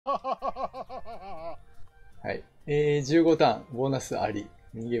はい。15ターン、ボーナスあり。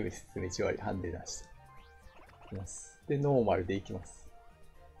ミニゲーム説明1割、ハンデ出して。いきます。で、ノーマルでいきます。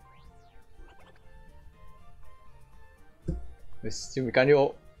よし、準備完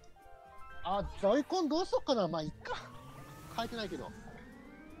了。あ、ジョイコンどうしよっかな。まあ、いっか。変えてないけど。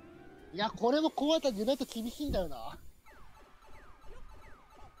いや、これもこうやったら意外と厳しいんだよな。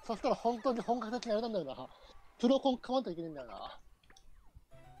そしたら本当に本格的にあれなんだよな。プロコン買わんといけないんだよな。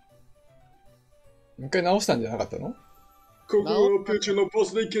一回直したんじゃなかったの？ここはペチのボ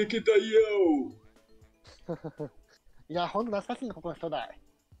スでケケだよ。いや、ほんと懐かしいな、ここの初代。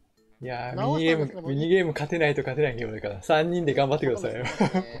いやー、ミニゲーム勝てないと勝てないゲームだから、3人で頑張ってくださいよ。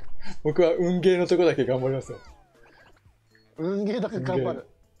僕は運ゲーのとこだけ頑張りますよ。運ゲーだけ頑張る。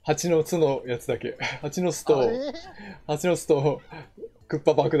蜂の巣のやつだけ。蜂の巣と、クッ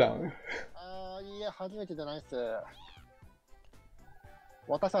パ爆弾。ああ、いや、初めてじゃないっす。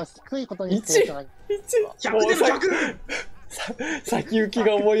私は低いことにしてるじゃない。100でも 100！ 先行き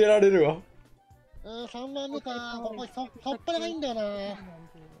が思いやられるわ。3番目か。ここ、そっぱりがいいんだよな。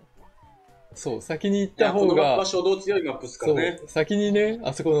そう、先に行った方が、初動強いマップっすからね。そう、先にね、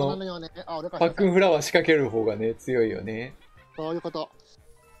あそこのパックンフラワー仕掛ける方がね、強いよね。そういうこと。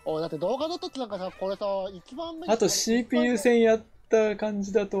おい、だって動画の時なんかさ、これさ、一番目に。あと CPU 戦やった感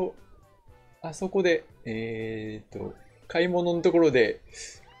じだと、あそこで、買い物のところで、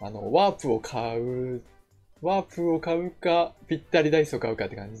ワープを買うか、ぴったりダイスを買うかっ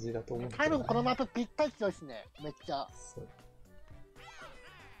て感じだと思う。多分このマップぴったり強いっすね、めっちゃ。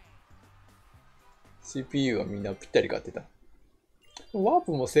CPU はみんなぴったり買ってた。ワー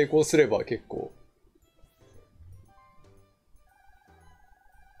プも成功すれば結構、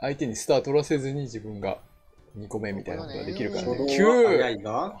相手にスター取らせずに自分が2個目みたいなことができるからね。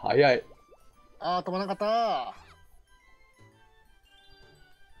9！ 早い。あー、止まらなかった。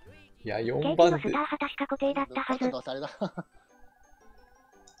いや、4番手。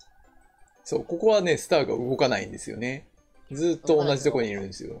そう、ここはね、スターが動かないんですよね。ずっと同じとこにいるん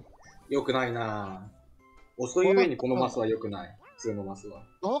ですよ。よくないなぁ。遅い上にこのマスはよくない。普通のマスは。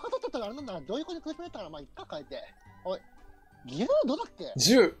動画撮ったらあれなんだな、どういうことに苦しめたから、まあ、一回変えて。おい、ギルどうだっけ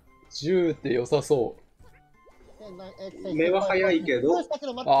 ?10 って良さそう。目は早いけど。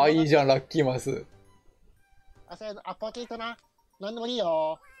ああ、いいじゃん、ラッキーマス。アポケートな。なんでもいい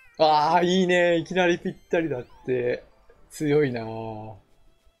よ。ああ、いいね。いきなりぴったりだって。強いなぁ。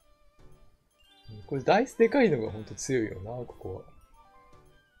これダイスでかいのがほんと強いよな、ここは。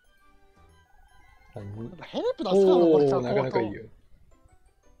ヘルプ出すからこれなかなかいいよ。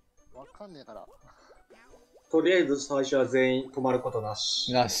わかんねえから。とりあえず最初は全員止まることな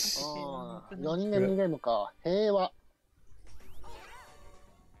し。なし。4人でミニゲームか。平和。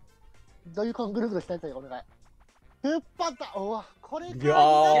どういうコングループでしたいというお願い。引っ張った。おわ、これか。いや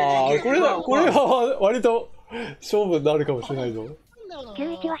ー、これは割と勝負になるかもしれないぞ。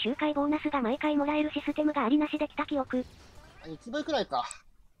91は周回ボーナスが毎回もらえるシステムがありなしできた記憶。1倍くらいか。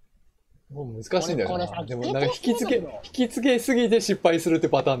もう難しいんだよな。でもなんか引きつけすぎて失敗するって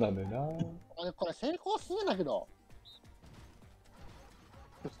パターンなんだよな。これ成功するんだけど。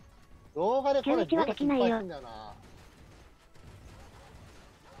動画でこれ91はできないよ。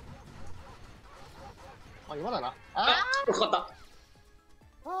あ、今だな。あー、よかった。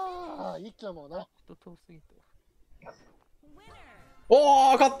ああ、いっちゃもうな。遠すぎて。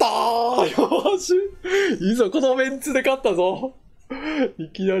おー、勝ったー。よし。いいぞ、このメンツで勝ったぞ。い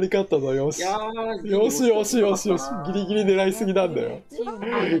きなり勝ったぞ、よし。よしよしよしよし。ギリギリ狙いすぎなんだよ。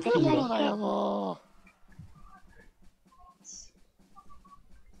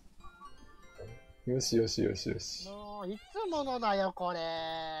よしよしよしよし。いつものだよ、これ。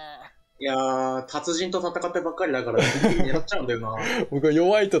いやー、達人と戦ってばっかりだから、狙っちゃうんだよな。僕は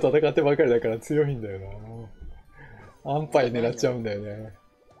弱いと戦ってばっかりだから強いんだよな。安牌狙っちゃうんだよね。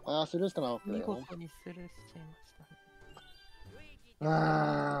ああ、スルーしたな。見事にスルーしちゃいました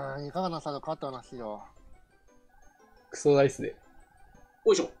ね。いかがなさるかって話よ。クソダイスで。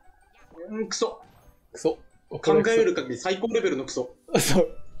おいしょ。クソ。クソ。考える限り最高レベルのクソ。そう。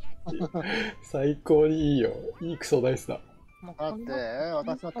最高にいいよ。いいクソダイスだ。だって、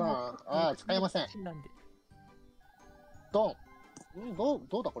私のターン。ああ、使えません。ドン。どう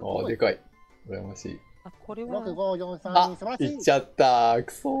だこれ。ああ、でかい。羨ましい。これは6、5、4、3、2、素晴らしい。いっちゃったー。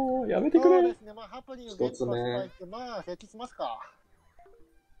くそー。やめてくれ。そうですね。まあ、ハプニングゲットしてまあ、設置しますか。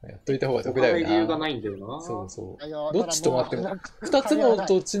やっといた方が得だよな。理由がないんだよな。そうそう。どっち止まっても、2つの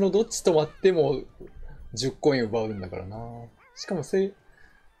土地のどっち止まっても10コイン奪うんだからな。しかもう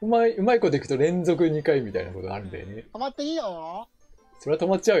まいこといくと連続2回みたいなことがあるんだよね。止まっていいよ。それは止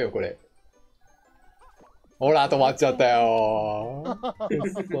まっちゃうよ、これ。ほら、止まっちゃったよ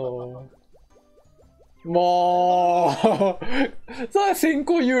ー。くっそー。もう、さあ先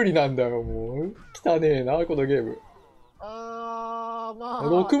行有利なんだよ、もう。汚ねえな、このゲーム。まあ。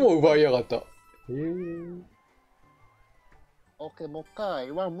6も奪いやがった。オッケー、もう一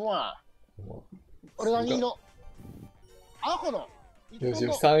回、ワンモア。俺が2の。赤の。よし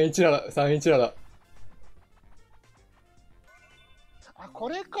よし、317、317。あ、こ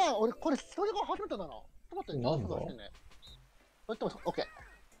れか。俺、これ、それが初めてだな。ちょっと待って、なんだそれとも、オッケー。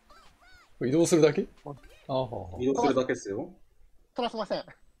移動するだけ移動するだけですよ。取らせません。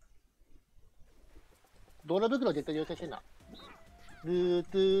ドラ袋絶対優先してんな。ルー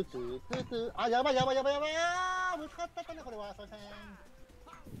トゥートゥートゥートゥー。あ、やばい。ぶつかったね、これは。すいません。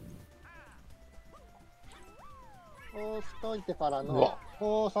こうしといてからの、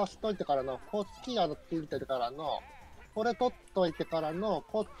こうさしといてからの、こっちやってみてからの、これ取っといてからの、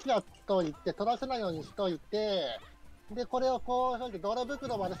こっちやっといて、取らせないようにしといて、で、これをこうしといて、泥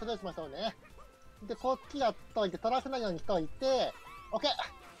袋までスルーしましょうね。で、こっちやっといて、取らせないようにしといて、オッケー。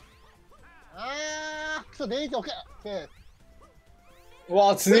くそ、デイジーオッケー。う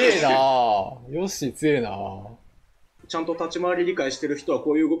わ、強えなー。よし、強えなー。ちゃんと立ち回り理解してる人は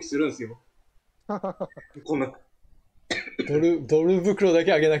こういう動きするんですよ。こんな。ドル袋だ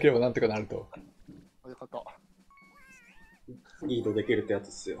け上げなければなんとかなると。そういうこと。リードできるってやつ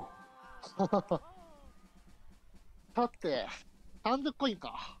っすよ。だって、30コイン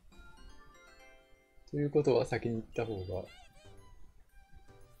か。ということは先に行った方が。ち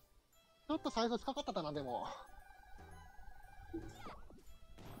ょっと最初近かったな、でも。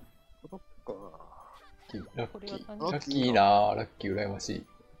そっか。ラこれはッキー。単ラッキーなー。ラッキー羨ましい。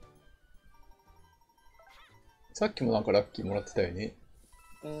さっきもなんかラッキーもらってたよね。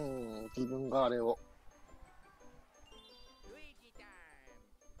自分があれを。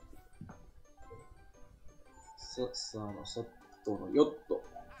さあの、さっとのヨット。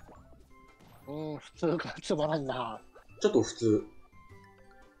普通かつまらんな。ちょっと普通。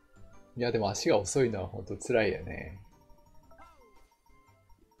いや、でも足が遅いのは本当辛いよね。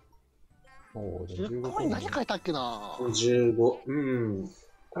おー、でも10 15コイン何書いたっけな。 15。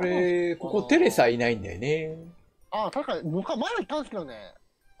これ、ここテレサいないんだよね。ああ、確かに、前は行ったんですけどね。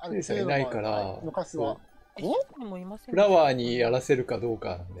テレサいないから昔は。もいませんフラワーにやらせるかどう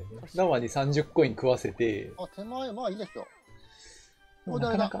かなんだよね。フラワーに30コイン食わせて、あ、手前、まあいいですよ。でも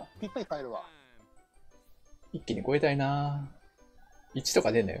なかなかぴったり買えるわ。一気に超えたいな。1と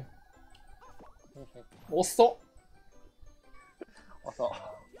か出んだよ。遅っ。あ、そ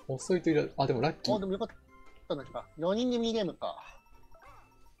う。遅いといら、あ、でもラッキでー。もよかったんですか。4人でミニゲームか。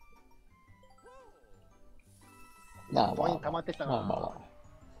まあまコイン溜まってきたな。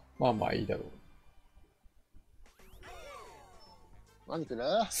あいいだろう。何する？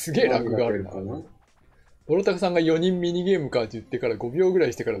すげえラグがあるな。ドロタカさんが4人ミニゲームかって言ってから5秒ぐら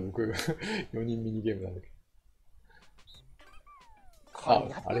いしてから僕4人ミニゲームなんだけど。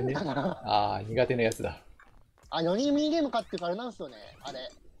あれね。苦手なやつだ。4人ミニゲームかっていうかあれなんですよね。あれ。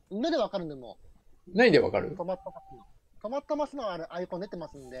目でわかるんでも。何でわかる？止まったマスのあれアイコン出てま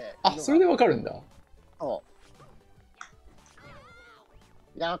すんで。あ、それでわかるんだ。そ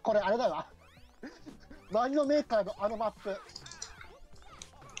う。いや、これあれだわ。マリオメーカーのあのマップ。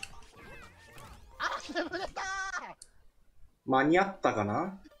潰れた間に合ったか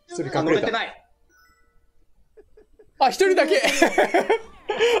な？それ乗れてない。あ、一人だけ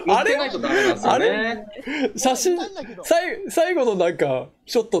あれあれ写真、最後のなんか、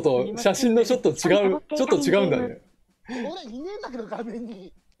ショットと、写真のショット違う、ちょっと違うんだね。俺いねえんだけど、画面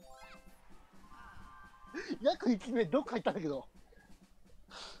に。約1名どっか行ったんだけど。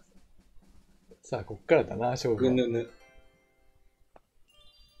さあ、こっからだな、勝負。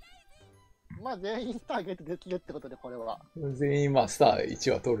まあ全員スターゲットできるってことで、これは。全員まあスター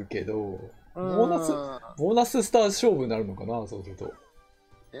1は取るけど、ボーナススター勝負になるのかな、そうすると。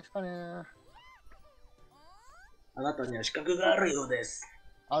ですかね。あなたには資格があるようです。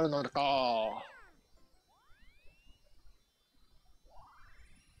あるのか。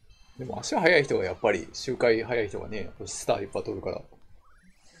でも足速い人がやっぱり、周回速い人がね、スターいっぱい取るから。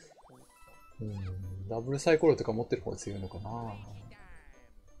ダブルサイコロとか持ってる方が強いのかな。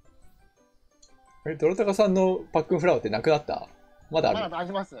ドロタカさんのパックンフラワーってなくなった？まだある？まだあ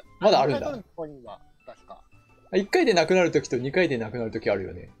ります。まだあるんだ。確か1回でなくなるときと2回でなくなるときある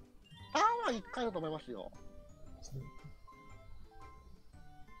よね。1回だと思いますよ。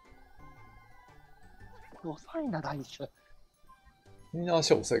遅いな、大丈夫。みんな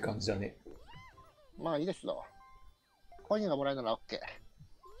足は遅い感じだね。まあいいですよ。コインがもらえるなら OK。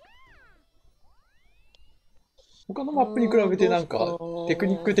他のマップに比べてなんかテク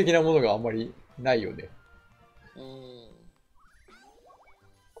ニック的なものがあんまりないよね。こ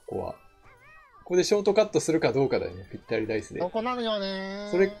こは。ここでショートカットするかどうかだよね。ぴったりダイスで。そこなのよね。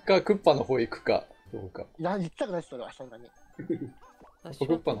それか、クッパの方行くかどうか。いや、行きたくないっす、それは、そんなに。ショ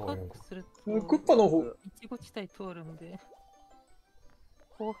クッパの方ートカットするとクッパの方。いちご地帯通るんで、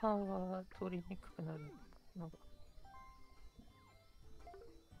後半は通りにくくなるのが。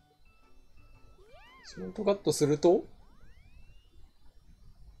ショートカットすると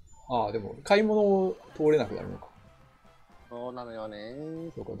ああ、でも、買い物を通れなくなるのか。そうなのよ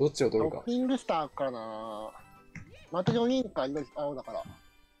ね。そうか、どっちを取るか。ショッピングスターからな。また4人か色青だから。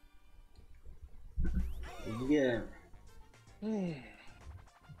いいゲーム。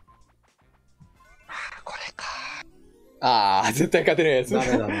これか。ああ、絶対勝てないやつ。ダメ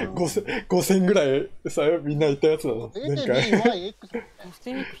だな。5000ぐらいさ、みんな言ったやつだな。前回。 ABYX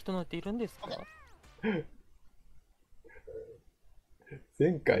 5000いく人なんているんですか？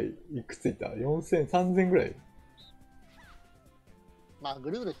前回いくついた ?4000、3000ぐらい。まあ、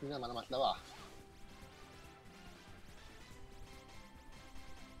ぐるぐるしなまだましだわ。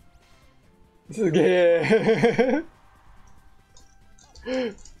すげえ。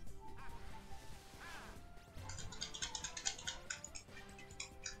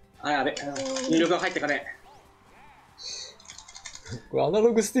あ、やべ。入力が入ってかねこれアナ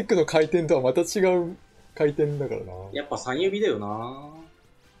ログスティックの回転とはまた違う回転だからな。やっぱ3指だよな。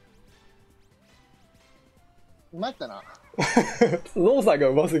参ったな。動作が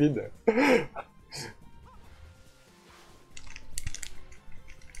うますぎんだよ。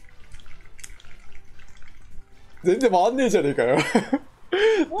全然回んねえじゃねえかよ。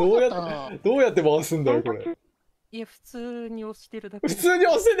どうやって回すんだよ、これ。いや、普通に押してるだけ。普通に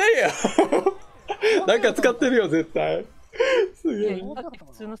押してねえよ。なんか使ってるよ、絶対。すいや、げえ。今だって普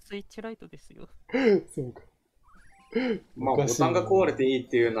通のスイッチライトですよ。そうか。まあ、ボタンが壊れていいっ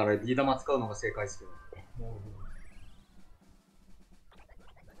ていうならビー玉使うのが正解ですけど。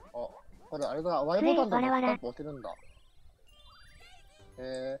これあれだ、Y ボタンとかスタンプ押せるんだ。そ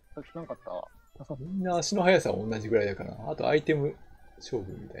れ知らんかったわ。みんな足の速さは同じぐらいだから、あとアイテム勝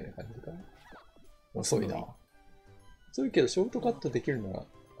負みたいな感じかな。遅いな。遅いけどショートカットできるなら、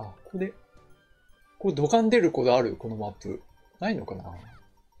あ、これ土管出ることあるこのマップ。ないのかな。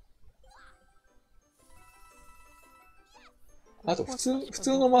あと普通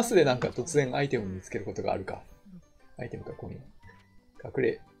のマスでなんか突然アイテム見つけることがあるか。アイテムか、コイン。隠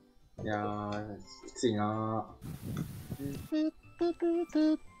れ。いやー、きついなー。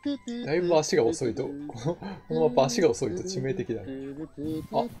だいぶ足が遅いと、このマップ足が遅いと致命的だね。あ、いや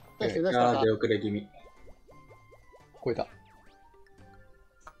ー、出遅れ気味。超えた。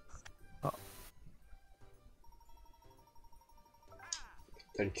あ。ぴっ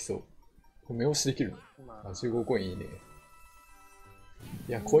たり来そう。これ目押しできるの？あ、15コインいいね。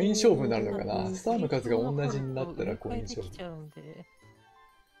いや、コイン勝負になるのかな。スターの数が同じになったらコイン勝負。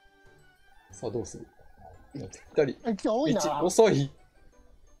さあ、どうする？ぴったり。1遅い。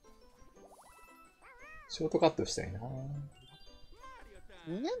ショートカットしたいな。2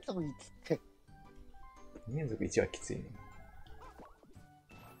連続1って。2連続1はきついね。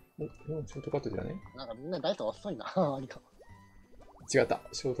お、ショートカットじゃね？なんかみんな大体遅いな。違った。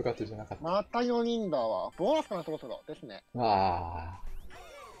ショートカットじゃなかった。また4人だわ。ボーナスかな、そろそろですね。ああ。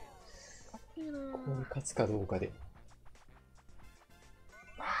これ勝つかどうかで。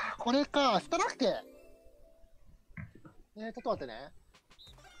これか、したなくて。ちょっと待ってね。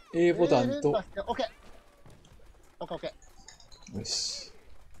A ボタンと。オッケー。オッケーオッケー。よし。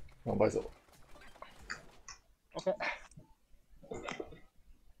頑張るぞ。オッケー。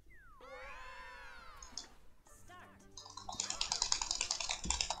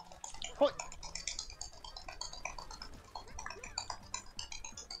ほい。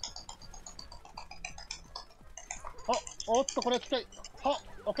おっと、これきつい。はっ、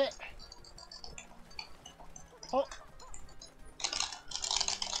オッケー。はっ。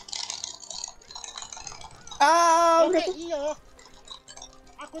あー、オッケー、いいよ。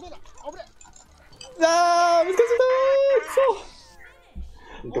あ、これどうだ。危ね。あー、難しい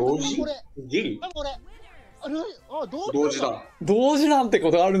なー。同時これ。ギリこれ。同時だ。同時なんて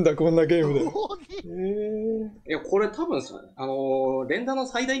ことあるんだ、こんなゲームで。いや、これ多分さ、連打の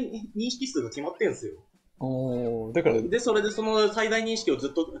最大認識数が決まってんすよ。だから。で、それでその最大認識をず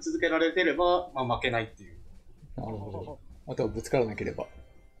っと続けられてれば、まあ負けないっていう。なるほど。あとはぶつからなければ。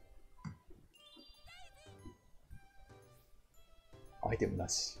アイテムな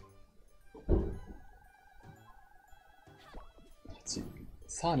し。8。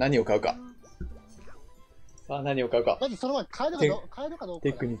さあ何を買うか。さあ何を買うか。まずその前に変えるかどうか。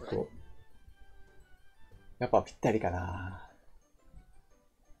テクニックを。やっぱぴったりかな。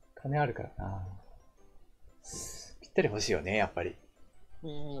金あるからな。ぴったり欲しいよね、やっぱり。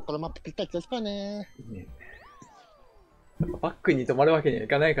このマップぴったりですかね。ね、やっぱバックに止まるわけにはい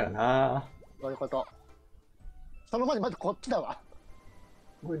かないからな。そういうこと。その前にまずこっちだわ。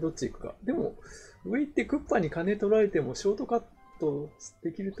これどっち行くか。でも、上行ってクッパに金取られてもショートカット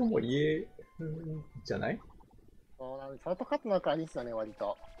できるとも言えるんじゃない？そうなんです。ショートカットなんかいいっすよね、割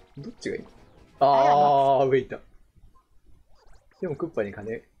と。どっちがいい？あー、上行った。でもクッパに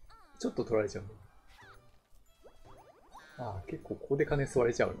金、ちょっと取られちゃう。ああ、結構ここで金吸わ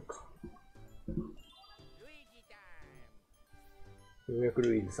れちゃうのか。ようやく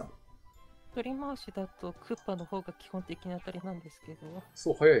ルイージさん。取り回しだとクッパの方が基本的に当たりなんですけど。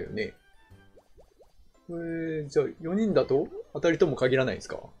そう、早いよね。じゃあ4人だと当たりとも限らないです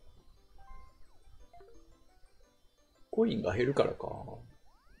か？コインが減るからか。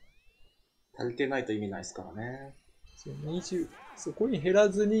足りてないと意味ないですからね。20、そう、コイン減ら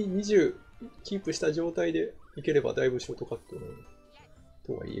ずに20キープした状態でいければだいぶショートカット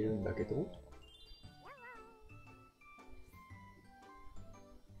とは言えるんだけど。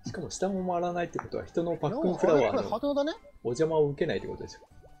しかも下も回らないってことは人のパックンフラワーのお邪魔を受けないってことでしょ。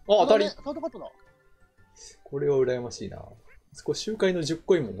あ、当たり！ショートカットだ。これは羨ましいな。少し周回の10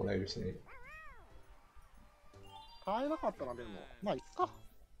コインももらえるしね。買えなかったな、でも。まあ、いっか。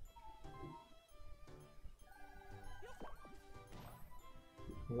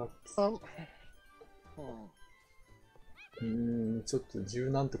ちょっと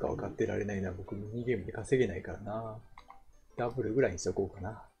10なんとかは買ってられないな。僕ミニゲームで稼げないからな。ダブルぐらいにしとこうか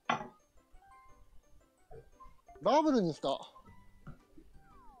な。ダブルにした。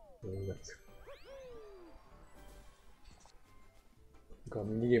ミ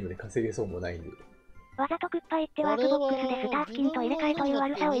ニゲームで稼げそうもないんで。わざとクッパ行ってワークボックスでスタースキンと入れ替えという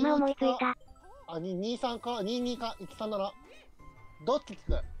悪さを今思いついた。あ、23か、22か、13なら。どっちつ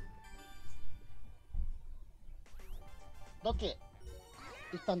く？どっち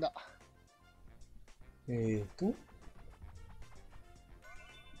行ったんだ。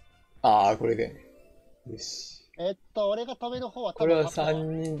ああ、これで。よし。俺が止める方はこれは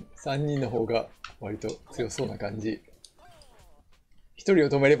3人の方が割と強そうな感じ。1人を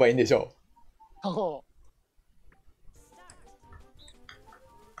止めればいいんでしょう。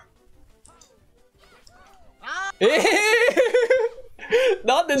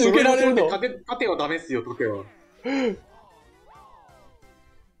なんで抜けられるの？縦はダメっすよ、縦は。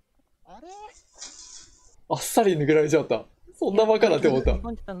あれ？あっさり抜けられちゃった。そんなバカなって思った。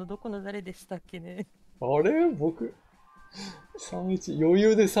本日のどこの誰でしたっけね。あれ僕、3-1、余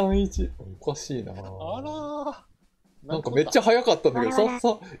裕で3-1。おかしいな。あらなんかめっちゃ早かったんだけど、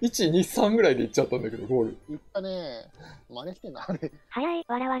1、2、3ぐらいでいっちゃったんだけど、ゴール。いったね。真似してんな、あれ。早い、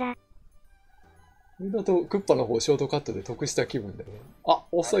わらわら。これだとクッパの方ショートカットで得した気分だよね。あ、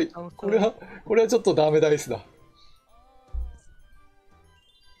遅い。これはちょっとダメダイスだ。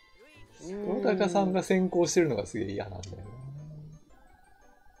大高さんが先行してるのがすげえ嫌なんだよな。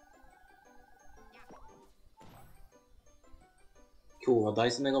今日はダ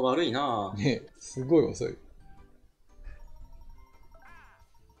イス目が悪いな。ねえ、すごい遅い。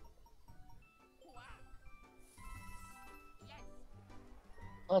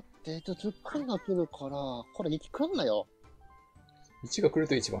だって、10回が来るから、これ1来んなよ。1が来る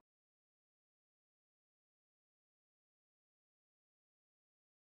と一番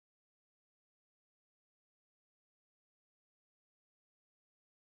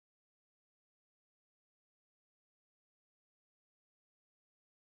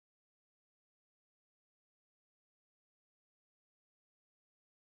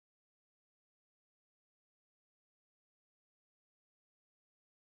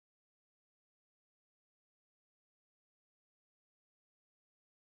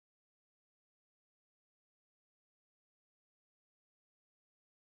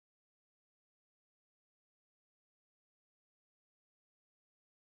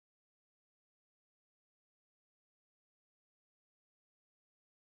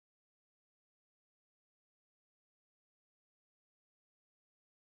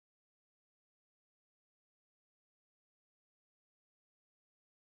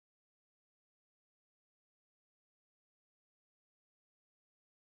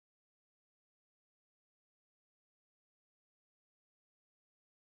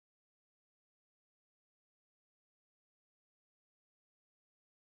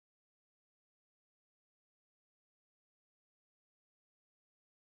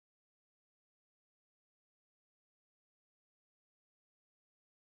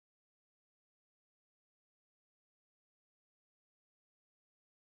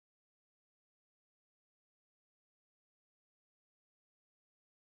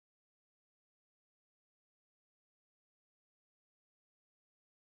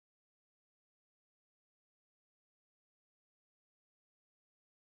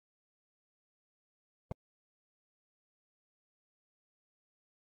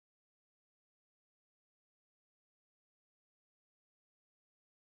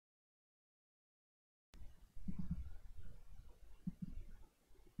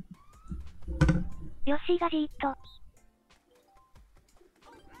ヨッシーがじーっと。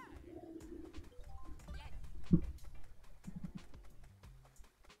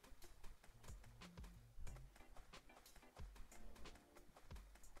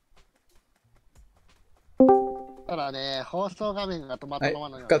ただね、放送画面が止まったまま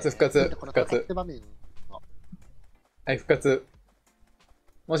なのよ、ね。復活。はい、復活。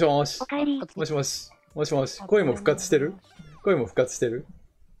もしもし。おかえり。もしもし。もしもし。声も復活してる？声も復活してる？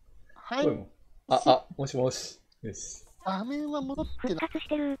はい。声も。もしもし。よし。画面は戻って復活し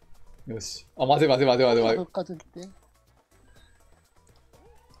てる。よし。待て。復活って。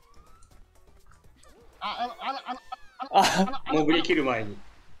潜り切る前に。よ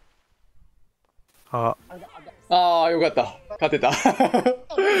かった。勝てた。そ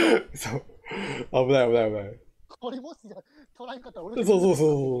う。危ない。これもし捉え方俺そう。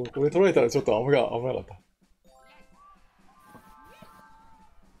これ捉えたらちょっと危なかった。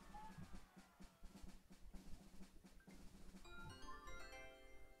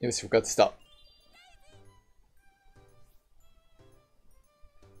よし、復活した。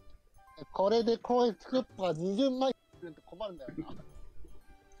これでこういうスクリプトが20枚すると困るんだよな。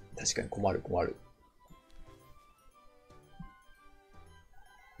確かに困る。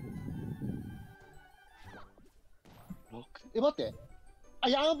待って。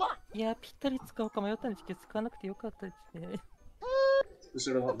やば。いや、ぴったり使おうか迷ったんですけど、使わなくてよかったですね。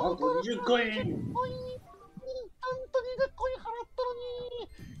後ろはなんと20コイン。ちゃんと20コイン払った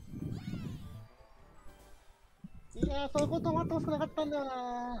のに。いやそういうこと待ってほしくなかったんだよ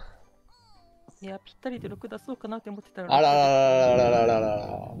な。いや、ぴったりで6出そうかなって思ってたら。あらら。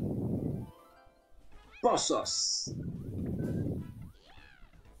バーサス。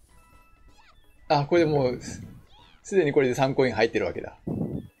これでもう、すでにこれで3コイン入ってるわけだ。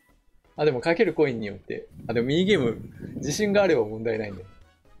でもかけるコインによって。でもミニゲーム、自信があれば問題ないんだよ。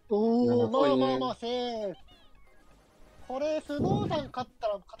まあ、これ、スノーさん勝た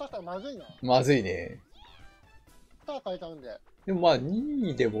したらまずいな。まずいね。スター変えちゃうんで。でも2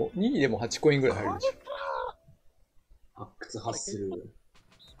位でも8コインぐらい入るでしょ。発掘発する。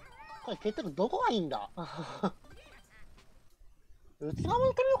これ結局どこがいいんだ内側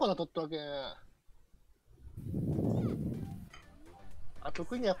に取れようかな、取ったわけ。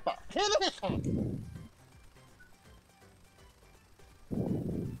特にやっぱ、ヘルメさん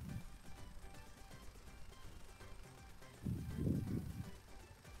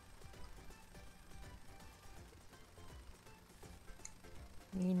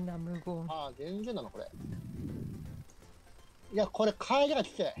みんな無言。全然なの、これ。いや、これ、帰りが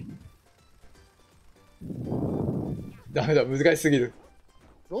きつい。ダメだ、難しすぎる。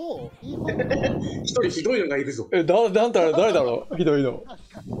どういい一人ひどいのがいるぞ。誰だろうひどいの。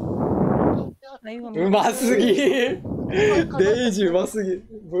うますぎデイジーうますぎ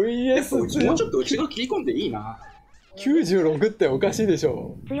VS もうちょっと内側切り込んでいいな。96っておかしいでし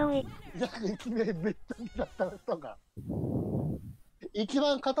ょ。強い。めっちゃだった人が。一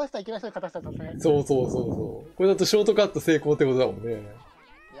番勝たせたらいけない人に勝たせたんですね。そう。これだとショートカット成功ってことだもんね。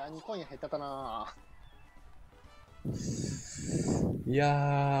いや、2コイン減ったかな。い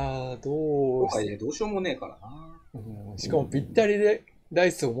やー、どうしようもねえからな。しかもぴったりでダ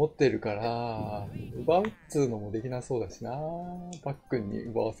イスを持ってるから、奪うっつうのもできなそうだしな。パックンに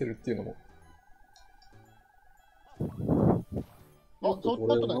奪わせるっていうのも。そん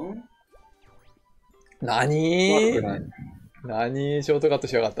なことない。何ショートカット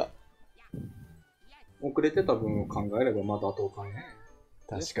しやがった。遅れてた分を考えればまだ後かね。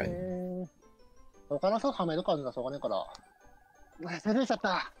確かに。他の人はめるからな、しょうがねえから。セルしちゃっ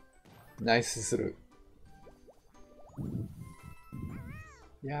た。ナイスする。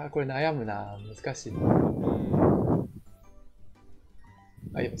いやー、これ悩むな。難しいな。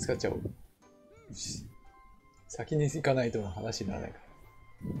今使っちゃおう。よし。先に行かないとの話にならないから。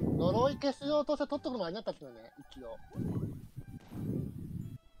呪い消しようとして取っとくのもありだったっすよね、一応。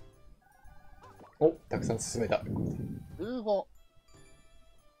たくさん進めた。15。ど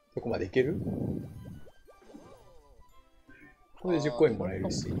こまでいける？これで10コインもらえ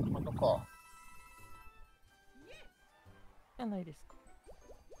るし。じゃないですか。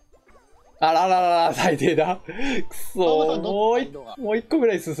あららら、最低だ。くそー、もう1個ぐ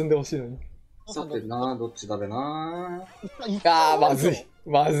らい進んでほしいのに。さてな、どっちだべな。まず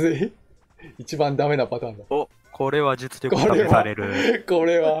い。一番ダメなパターンだ。これは実力試される。こ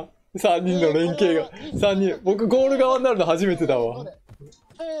れは、3人の連携が。3人、僕ゴール側になるの初めてだわ。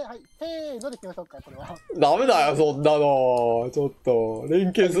せーのでいきましょうか、これは。ダメだよ、そんなの。ちょっと、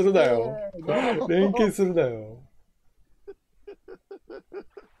連携するなよ。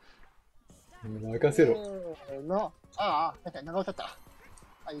任せろ。長押しちゃった。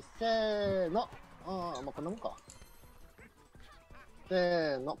はい、せーの。ああ、まあ、こんなもんか。せ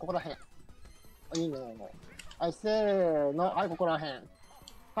ーの、ここらへん。いいね。はい、せーの、はい、ここらへん。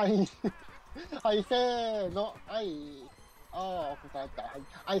はい。はい、せーの、はい。ああ、ここあった。はい、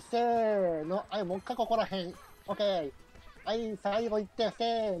はい、せーの、はい、もう一回ここらへん。オッケー。はい、最後行って、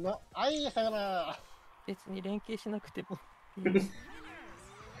せーの、はい、さよなら。別に連携しなくてもいい。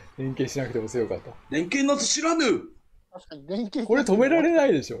連携しなくても強かった。連携など知らぬ。確かに連携これ止められな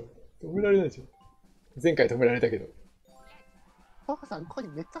いでしょ。止められないでしょ。前回止められたけど。パパさん、声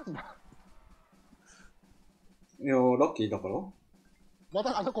めっちゃあるな。いやー、ラッキーだから。ま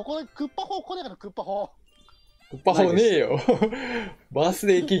た、ここでクッパ砲来ねえから、クッパ砲。クッパ砲ねえよ。バース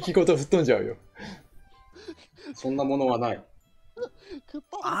デーキーキこと吹っ飛んじゃうよ。そんなものはない。クッ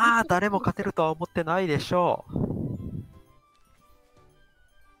パ砲。ああ、誰も勝てるとは思ってないでしょう。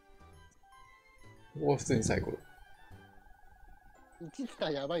ここは普通にサイコロ。1来た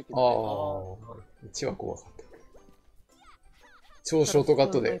らやばいけあど、あ、1は怖かった。超ショートカ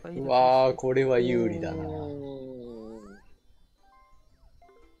ットで。うわー、これは有利だな。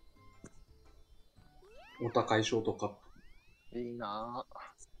お高いショートカット。いいな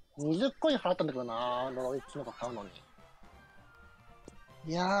ぁ。20コイン払ったんだけどなぁ、ロイチの子買うのに。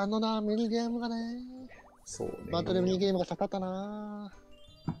いやー、ミニゲームがね、そうね。バトルミニゲームが刺さったなぁ。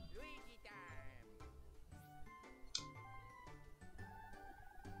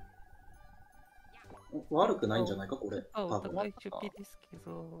悪くないんじゃないか、これ。あ、お多分。互い出費ですけ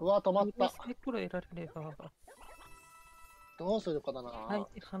ど。うわ、止まった。サイコロ得られれば、どうするかだなはい、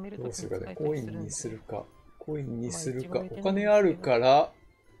はめるどうするかね。ときに使えたコインりするんでにするか。コインにするか。まあお金あるから、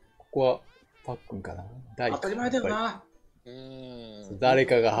ここはパックンかな。当たり前だよな。誰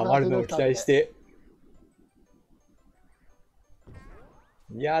かがハマるのを期待して。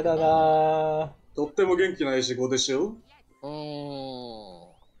やだなぁ。とっても元気な石5でしょ。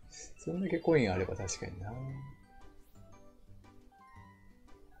そんだけコインあれば確かにな。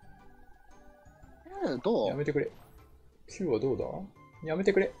どうやめてくれ。9はどうだやめ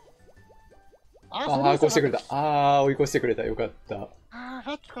てくれ。ああ、追い越してくれた。ああ、追い越してくれた。よかった。ああ、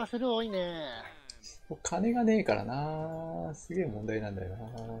さっきからスルー多いね。金がねえからな。すげえ問題なんだよな。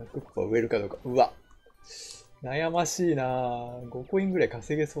クッパ植えるかどうか。うわ。悩ましいな。5コインぐらい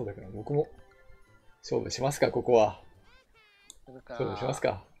稼げそうだから、僕も勝負しますか、ここは。勝負します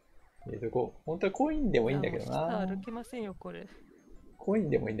か。本当はコインでもいいんだけどな。歩けませんよ、これ。コイ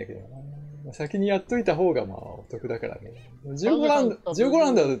ンでもいいんだけどな。先にやっといた方がまあお得だからね。15ラウ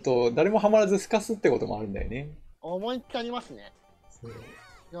ンドだと誰もハマらずスカすってこともあるんだよね。思いっきりありますね。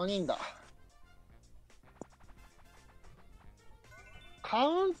4人だ。カ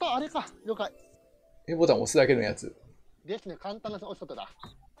ウントあれか、了解。ボタン押すだけのやつ。ですね、簡単な押し方だ。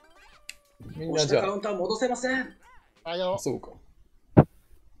みんなじゃあ。カウンター戻せません。そうか。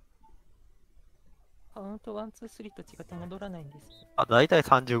カウント1、2、3と違って戻らないんです。あ、だいたい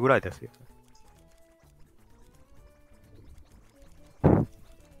30ぐらいですよ。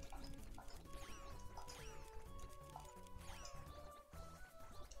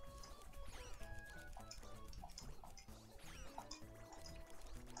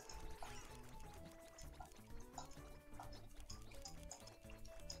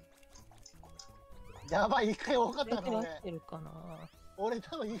やばい、一回多かったからね。俺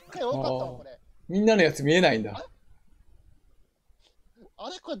多分一回多かったわ、これ。みんなのやつ見えないんだ。あ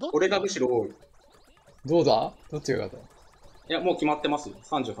れこれどっち？俺がむしろ多い。どうだどっちが勝った？いや、もう決まってますよ。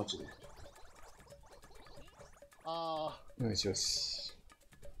38で。ああ。よしよし。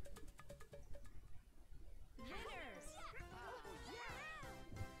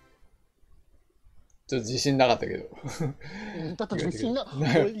ちょっと自信なかったけど。だって自信な、少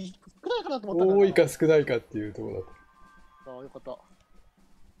ないかなと思ったから。多いか少ないかっていうところだった。そういうこと。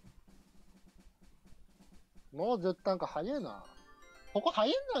もう10ターンか早いな。ここ早い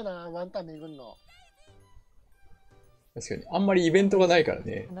んだよな、ワンターン巡るの。確かに、あんまりイベントがないから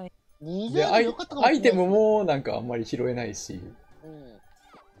ね。で、アイテムもなんかあんまり拾えないし。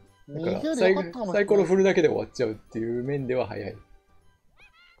だからサイコロ振るだけで終わっちゃうっていう面では早い。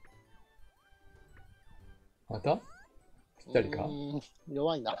またぴったりか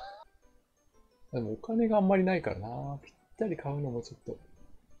弱いな。でもお金があんまりないからな。ぴったり買うのもちょっと。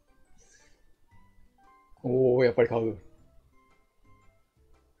おお、やっぱり買う。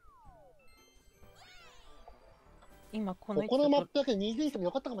今ここのマップだけ20しても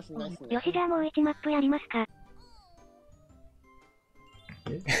よかったかもしれないですね。よし、じゃあもう1マップやりますか。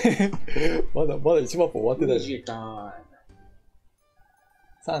まだ1マップ終わってない。3。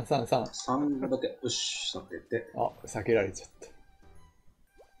3だけ。よし、避けて。あ、避けられちゃった。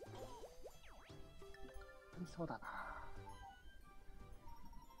そうだな。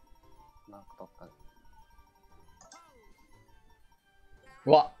なんか取ったね。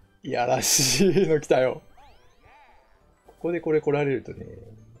うわ、いやらしいの来たよ。ここでこれ来られるとね、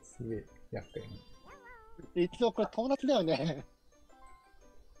すげえ厄介な。一応これ友達だよね。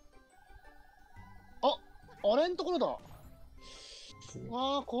あ、あれんところだ。わ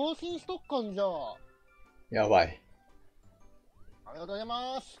あ、更新しとっかんじゃ。やばい。ありがとうござい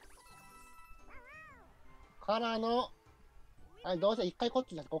ます。からの、はい、どうせ一回こっ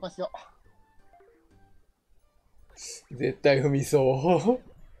ちに交換しよ絶対踏みそう。う。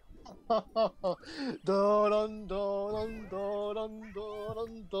ドロンドロンドロンドロ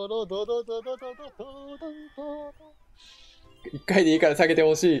ンドロドドドドドドドドド。一回でいいから下げて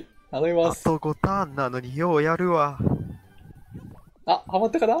ほしい。頼みまあす。と5ターンなのにようやるわ。あ、ハマ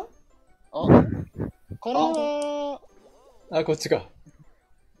ったかな？あ、これは、あ、こっちか。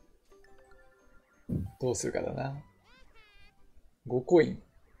どうするかだな。5コイン。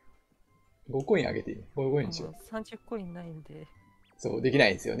5コインあげていい？ 5 コインにしよう。 30コインないんで。そう、できな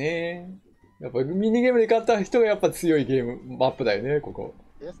いんですよね。やっぱミニゲームで勝った人がやっぱ強いゲーム、マップだよね、ここ。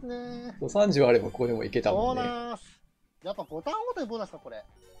ですね。そう30あればここでもいけたボーもんね。ナス。やっぱボタンごとにボーナスか、これ。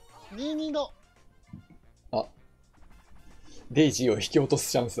22度。あ、デイジーを引き落と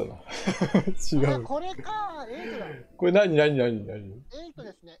すチャンスだな。違あ、う。これか。8だ。これ何8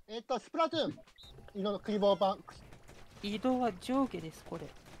ですね。スプラトゥーン。色のクリボー版。移動は上下です、これ。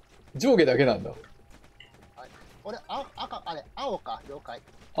上下だけなんだ。俺、赤、あれ、青か、了解。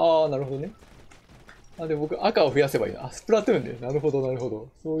ああ、なるほどね。あ、で、僕赤を増やせばいいな。あ、スプラトゥーンで。なるほど、なるほ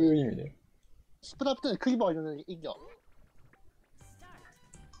ど。そういう意味ね。スプラトゥーンクリボー色の以上。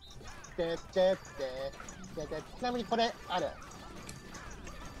ちなみにこれ、ある。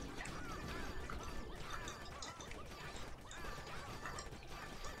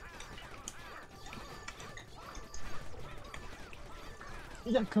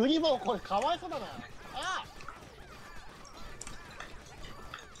いや、クリボーこれかわいそうだな。あ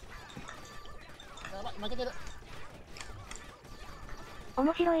あ、やばい、負けてる。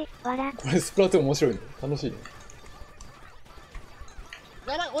面白い、わら。これスプラトゥーン面白いね。楽しいね。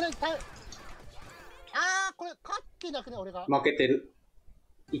やばい、俺、これ、勝ってなくね、俺が。負けてる。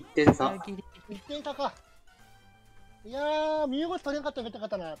1点差。ギリギ1点差か。いやー、見事取れんかったらめっちゃ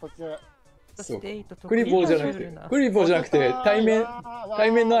勝ったな、途中。そうそして8とクリボーじゃなくて、クリボーじゃなくて、対面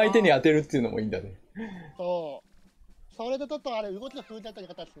の相手に当てるっていうのもいいんだね。そう。それでちょっとあれ、動きが封じちゃったり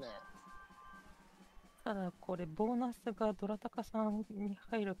方ですね。ただこれボーナスがドラタカさんに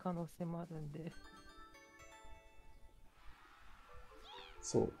入る可能性もあるんで。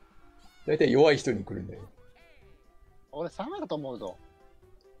そう。だいたい弱い人に来るんだよ。俺3枚だと思うぞ。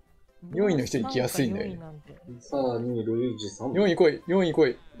4位の人に来やすいんだよね。さあ、2、ルイージ3。 4位来い、4位来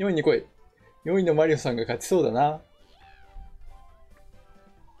い、4位に来い。4位のマリオさんが勝ちそうだな。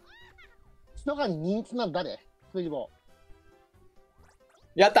人が人気なの誰？クリボ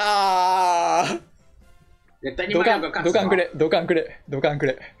やったー！絶対にマリオが勝つ。ドカンくれ、ドカンくれ、ドカンく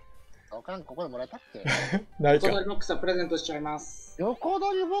れ。ー。おかん、ここでもらえたっけ？ないか。横取りボックスはプレゼントしちゃいます。横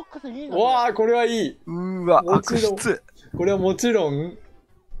取りボックスいいの？わー、これはいい。うーわ、もちろん悪質。これはもちろん、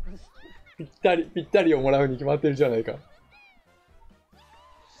ぴったりをもらうに決まってるじゃないか。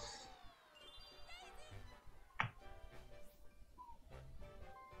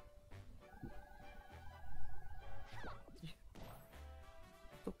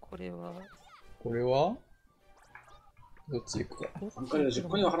これはどっち行くか。3回は10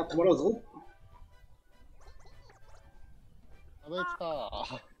コインを払ってもらうぞ。食べた。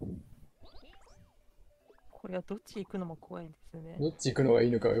これはどっち行くのも怖いですね。どっち行くのがい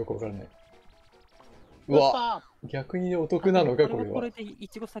いのかはよくわからない。うわ、逆にお得なのか、これは。これでイ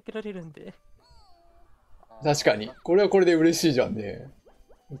チゴ避けられるんで。確かに。これはこれで嬉しいじゃんね。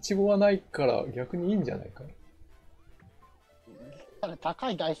いちごはないから逆にいいんじゃないか。高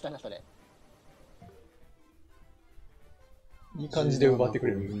い台紙だな、それ。いい感じで奪ってく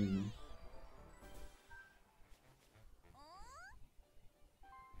れる。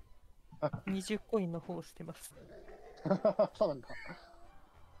20コインの方を捨てます。そうなんだ。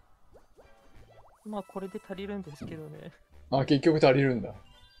まあこれで足りるんですけどね。あ、結局足りるんだ。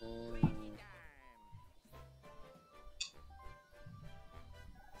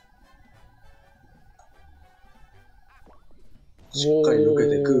しっかり受け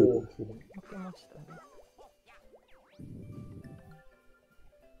てくる。負けましたね。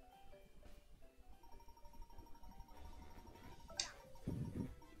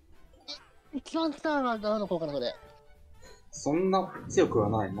一番来たのは何の効果なので。そんな強くは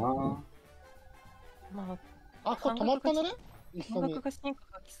ないな。まあ、これ止まったのね一緒に感覚。が進化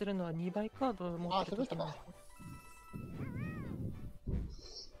発揮するのは2倍カードを持ってる時なんで。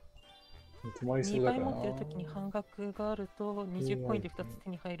止まりそ2うだからな。倍持ってる時に半額があると20コインで2つ手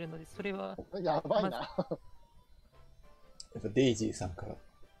に入るので、それはやばいな。やっぱデイジーさんから。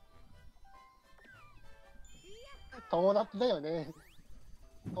友達だよね。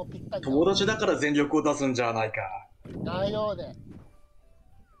ぴったりだ。友達だから全力を出すんじゃないか。大丈夫で。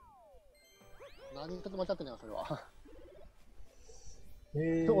何一つ間違ってないよ、それは。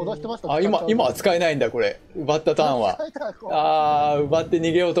脅してました。あ、今は使えないんだ、これ。奪ったターンは。あー、奪って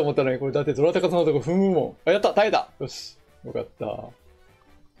逃げようと思ったのに、これだってドラタカさんのとこ踏むもん。あ、やった、耐えた。よし。よかった。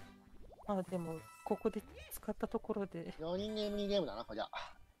あ、でもここで使ったところで4人ゲーム2ゲームだな、こりゃ。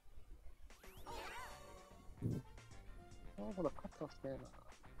そろそろカットしてえな。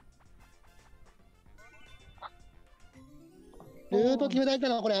ルート決められた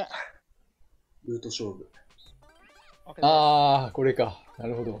な、これ。ルート勝負。あー、これか。な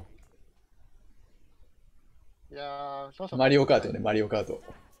るほど。いやー、少々マリオカートね、マリオカート。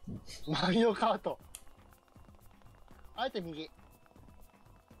マリオカート。あえて右。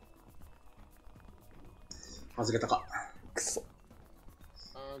外れたか。くそ。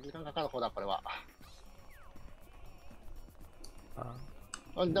時間かかる方だ、これは。あ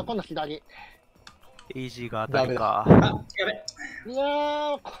じゃあ今度左。デイジーが当たりか。あ、やべ。い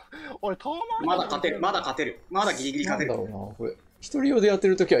やー、俺遠回り。まだ勝てる。まだ勝てる。まだギリギリ勝てる。なんだろうな、これ。一人用でやって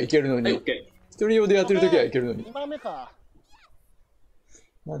るときはいけるのはい、に、オッケ一人用でやってるときはいけるのに。 2番目か。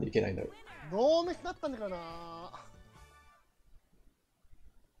なんでいけないんだろう。ノーミスだったんだけどな。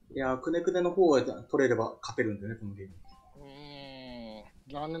ー。いやー、くねくねの方へ取れれば勝てるんだよね、このゲーム。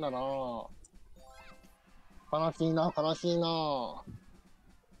残念だな。悲しいな、悲しいな。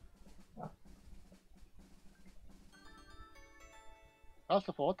ラス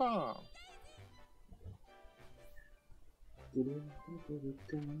ト4ターン。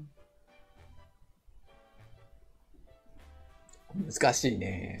難しい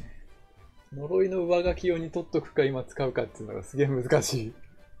ね。呪いの上書き用に取っとくか今使うかっていうのがすげえ難しい。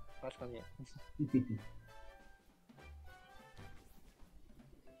確かに。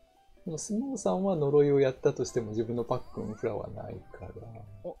でもスノーさんは呪いをやったとしても自分のパックンフラはないから。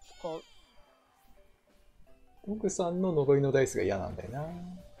お、使う。僕さんの呪いのダイスが嫌なんだよな。こ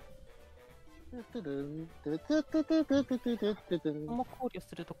こも考慮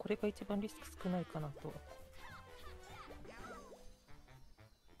するとこれが一番リスク少ないかなと。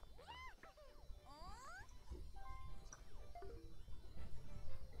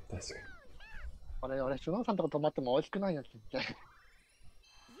確かに。俺、シュノーさんとこ泊まっても美味しくないやつって。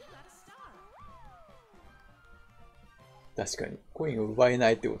確かに。コインを奪えな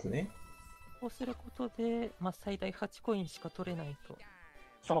いってことね。こうすることで、最大8コインしか取れないと。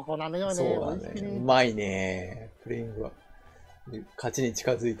そこなのよね。そうだね。うまいね。プレイングは。勝ちに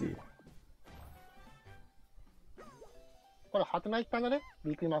近づいている。これ、ハテナイったんだね。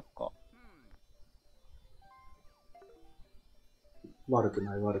ビッグマックか。悪く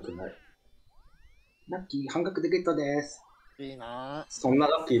ない、悪くない。ラッキー、半額でゲットです。いいなそんな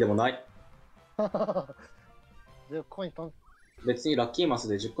ラッキーでもない。ぁ。10コインと、別にラッキーマス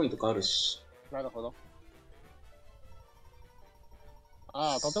で10コインとかあるし。なるほど。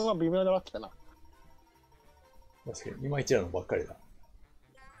ああ、とても微妙なラッキーだな。確かに。いまいちなのばっかりだ。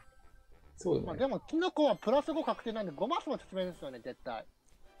そうだね。でも、キノコはプラス5確定なんで、5マスも説明ですよね、絶対。っ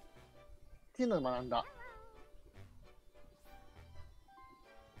ていうのを学んだ。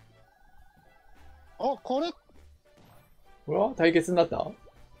あ、これ、これは対決になった？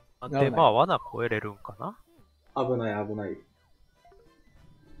で、まあ、罠超えれるんかな。危ない、危ない。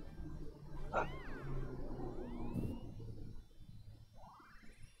あ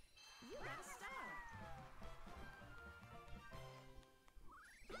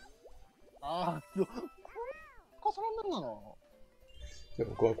あ、これ、重なるんだな。じゃあ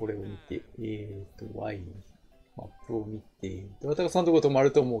僕はこれを見て、Y、マップを見て、どなたかさんのとこ止ま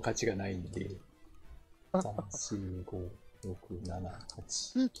るともう勝ちがないんで、3、4、5、6、7、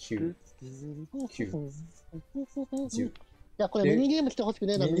8、9、9、10。いや、これミニゲーム来てほしく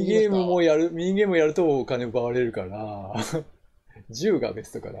ねえな。ミニゲームもやる、ミニゲームやるとお金奪われるから、10がベ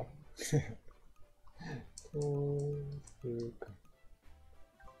ストかな。そうするか。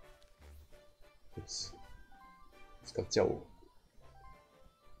よし。使っちゃおう。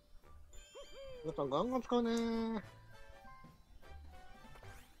皆さんガンガン使うねー。違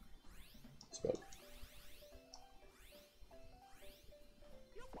う。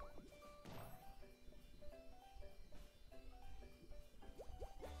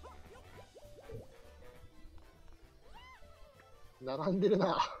並んでる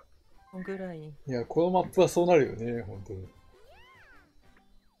な。ぐらい。いや、このマップはそうなるよね、本当に。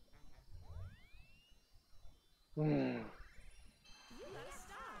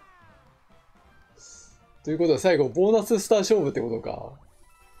ということは最後、ボーナススター勝負ってことか。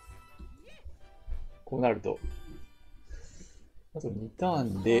こうなると。あと2ター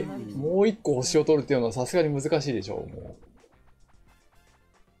ンでもう1個星を取るっていうのはさすがに難しいでしょう、もう。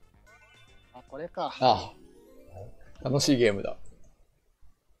あ、これか。ああ、楽しいゲームだ。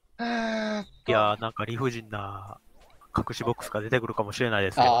いやー、なんか理不尽な隠しボックスが出てくるかもしれない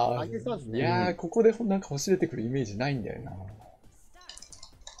ですけど。ああ、いやー、ここでなんか星出てくるイメージないんだよな。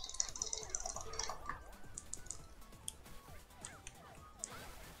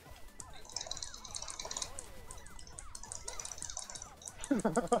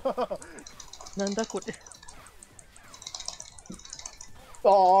なんだこれ。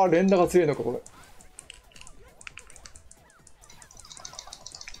ああ、連打が強いのか、これ。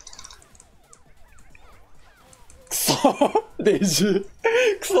くそデイジー。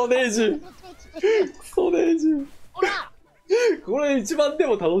くそデイジー。くそデイジー。これ一番で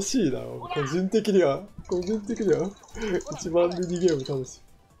も楽しいな。個人的には。一番ミニゲーム楽しい。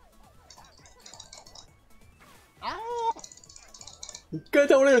一回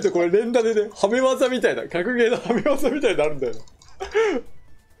倒れるとこれ連打でね、はめ技みたいな、格ゲーのはめ技みたいになるんだよな。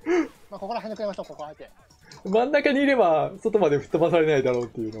まあ、ここら辺でくれましょう、ここあえて。真ん中にいれば外まで吹っ飛ばされないだろうっ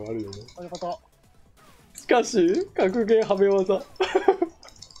ていうのがあるよね。そういうこと。しかし、格ゲーはめ技。逃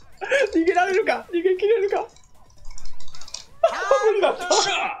げられるか、逃げ切れるか。無理だった。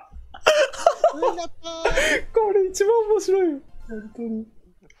これ一番面白いよ。本当に。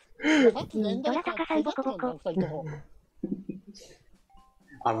ドラタカさんボコボコ。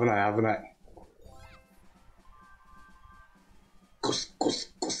危ない危ない。ゴスゴ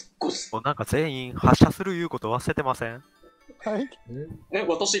スゴスゴス。もうなんか全員発射するいうこと忘れてません？はい。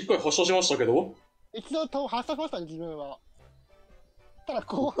私一回発射しましたけど。一度と発射しましたね、自分は。ただ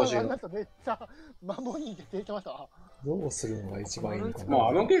後半はなんかめっちゃ守りに出てました。どうするのが一番いいのかな。まあ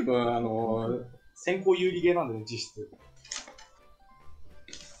あのゲーム先行有利ゲーなんでね、実質。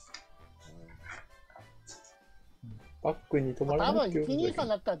バックに止まら多分ないっていう1、2、3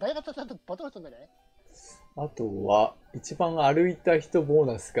だったら大学ちゃんとバトルするんだね。あとは、一番歩いた人ボー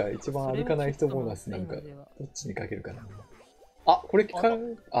ナスか、一番歩かない人ボーナスなんか、どっちにかけるかな。あ、これ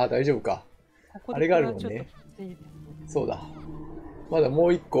大丈夫か。あれがあるもんね。そうだ。まだも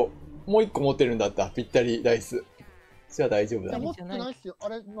う一個持ってるんだった。ぴったりダイス。じゃあ大丈夫だ。持ってないっすよ。あ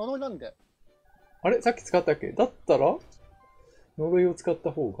れ、呪いなんで。あれさっき使ったっけ？だったら、呪いを使っ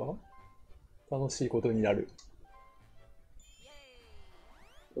た方が楽しいことになる。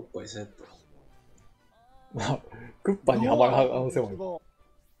どっかにセット。まあ、クッパにはまる可能性もある。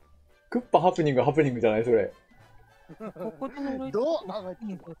クッパハプニングじゃないそれ。ここで呪いどう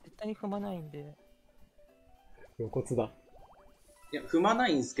絶対に踏まないんで。露骨だ。いや、踏まな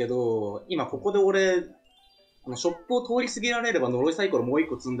いんですけど、今ここで俺、ショップを通り過ぎられれば呪いサイコロもう一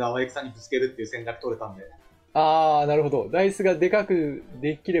個積んで淡雪さんにぶつけるっていう選択取れたんで。あー、なるほど。ダイスがでかく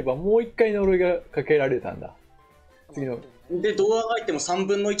できればもう一回呪いがかけられたんだ。次の。で、動画が入っても3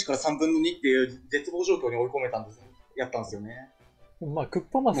分の1から3分の2っていう絶望状況に追い込めたんです。やったんですよね。まあ、クッ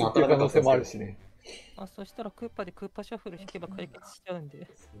パマスっていう可能性もあるしね。あ、そしたらクッパでクッパシャッフル引けば解決しちゃうんで。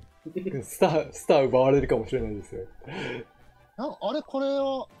スター奪われるかもしれないですよ。あれ、これ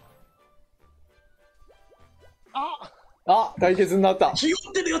を。対決になった。ひよ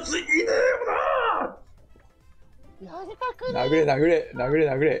ってるやついねやりたくない。殴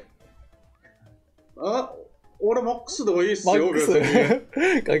れ。俺マックスでもいいっすよ、マック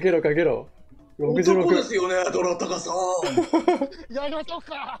ス。かけろ。66。男ですよね、ドラタカさん。やりましょう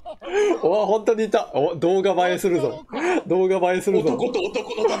か。お、本当にいた。動画映えするぞ。男と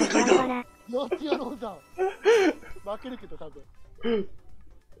男の戦いだ。やってやろうじゃん。負けるけど多分。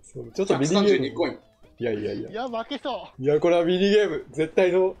ちょっとミニゲーム。コイン。いや、負けそう。いや、これはミニゲーム。絶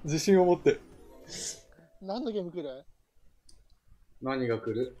対の自信を持って。何のゲーム来る？何が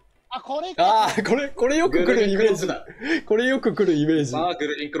来る？これか。これよく来るイメージ。これよく来るイメージ。さあ、グ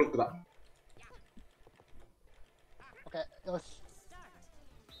ルリンクロックだ。オッケー、よし。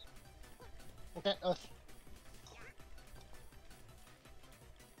オッケー、よし。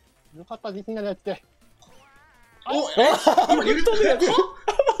よかった、自信がなって。今揺れたんだよ。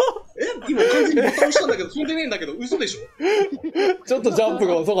今完全にボタン押したんだけど、飛んでねえんだけど、嘘でしょ？ちょっとジャンプ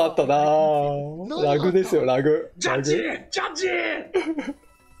が遅かったなぁ。ラグですよ、ラグ。ジャッジ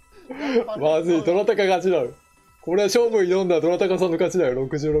まずい、ドラタカ勝ちだよ。これは勝負に挑んだドラタカさんの勝ちだよ、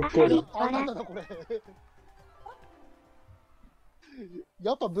66個に。なんだこれ。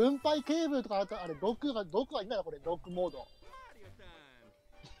やっぱ分配ケーブルとかあれ、毒がいないな、これ、毒モード。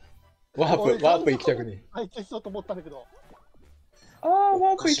ワープ行きたくねえ。配置しようと思ったんだけど。ワ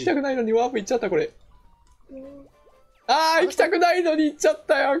ープ行きたくないのにワープ行っちゃった、これ。行きたくないのに行っちゃっ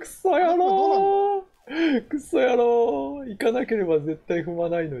たよ、くそ野郎。くそ野郎、行かなければ絶対踏ま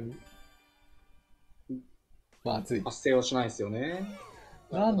ないのに。まずい。発生はしないですよね。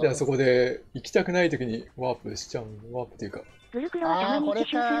なんであそこで行きたくない時にワープしちゃうの？ワープっていうか。グルクロはたまに一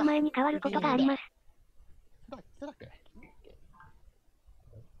周する前に変わることがあります。どうだっけ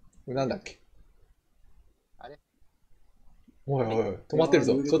なんだっけ？あれ？おいおい、止まってる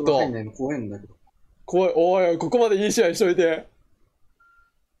ぞ。ちょっと。怖いんだけど。怖い。おい、ここまでいい試合しといて。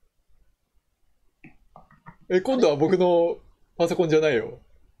今度は僕のパソコンじゃないよ。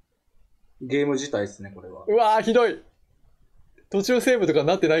ゲーム自体ですね、これは。うわー、ひどい。途中セーブとか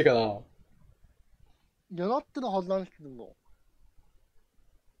なってないかな。いや、なってるはずなんですけど。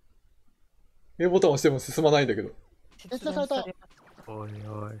A ボタン押しても進まないんだけど。撤退された。おい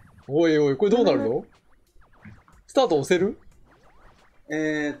おい。おいおい、これどうなるの？スタート押せる？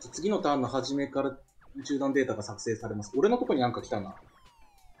次のターンの初めから中断データが作成されます。俺のとこになんか来たな。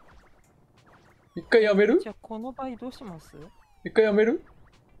一回やめる？じゃあこの場合どうします？一回やめる？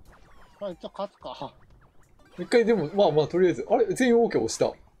まあ、一応勝つか。一回でも、まあまあ、とりあえず。あれ全員 OK 押し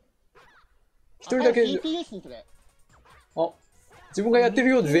た。一人だけ。CPS にそれ。あ、自分がやってる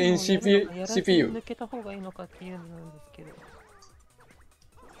ようで全員 CPU。抜けた方がいいのかっていうのなんですけど。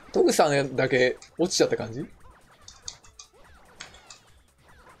トグさんだけ落ちちゃった感じ？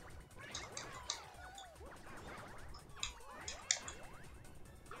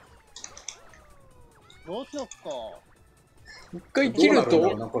どうしよっか。一回切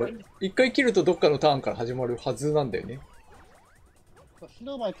るとどっかのターンから始まるはずなんだよね。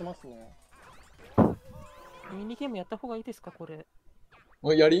白バイってますね。ミニゲームやった方がいいですか、これ。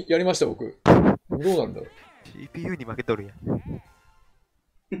やりました、僕。どうなるんだろう。CPU に負けとるやん。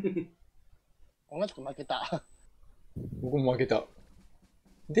同じく負けた。僕も負けた。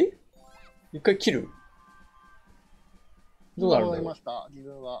で一回切る？どうなるんだろう。自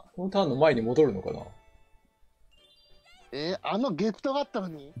分は。このターンの前に戻るのかな？あのゲットがあったの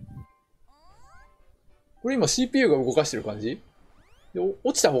に？これ今 CPU が動かしてる感じ？で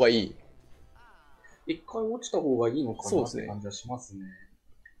落ちた方がいい？一回落ちた方がいいのかなって感じはしますね。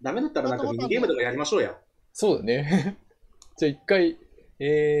ダメだったらなんかミニゲームとかやりましょうや。そうだね。じゃあ一回、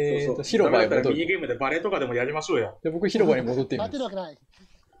広場へ戻る。ミニゲームでバレーとかでもやりましょうや。じゃあ僕広場に戻ってみます。広場に戻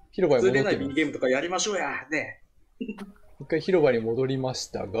ってみます。普通でないミニゲームとかやりましょうや。ね。一回広場に戻りまし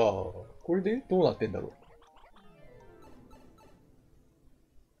たが、これでどうなってんだろう。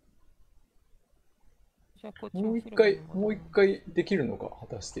もう一回できるのか、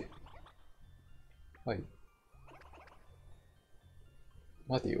果たして。はい。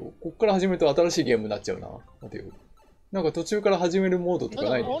待てよ。こっから始めると新しいゲームになっちゃうな。待てよ。なんか途中から始めるモードとか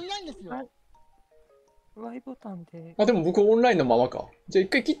ないの？オンラインですよ。Y ボタンで。あ、でも僕オンラインのままか。じゃあ一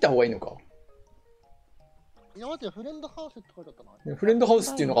回切った方がいいのか。いや、待ってよ、フレンドハウスって書いてあったな。フレンドハウ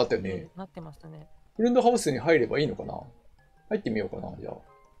スっていうのがあったよね。なってましたね。フレンドハウスに入ればいいのかな？入ってみようかな、じゃあ。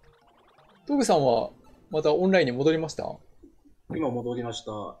トグさんはまたオンラインに戻りました？今戻りました。ち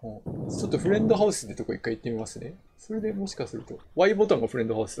ょっとフレンドハウスってとこ一回行ってみますね。それでもしかすると、Y ボタンがフレン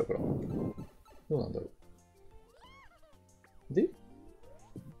ドハウスだから。どうなんだろう。で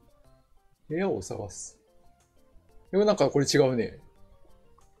部屋を探す。でもなんかこれ違うね。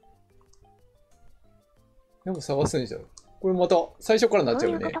でも探すんじゃん。これまた最初からなっちゃう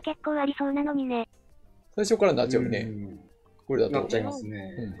ね。こういうこと結構ありそうなのにね。最初からなっちゃうね。これだと。なっちゃいます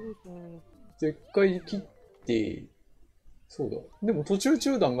ね。じゃあ一回切って、そうだ。でも途中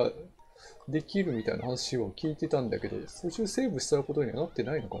中断ができるみたいな話を聞いてたんだけど、途中セーブしたことにはなって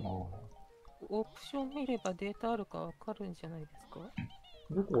ないのかな？オプション見ればデータあるかわかるんじゃないですか？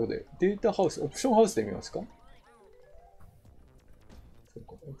どこでデータハウス、オプションハウスで見ますか？そう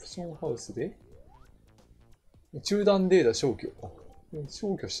か、オプションハウスで中断データ消去。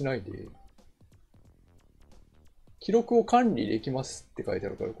消去しないで。記録を管理できますって書いてあ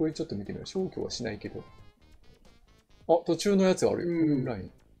るから、これちょっと見てみよう。消去はしないけど。あ、途中のやつあるよ。オンライ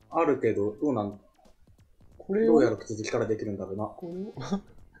ン。あるけど、どうなんこれをどうやら続きからできるんだろうな。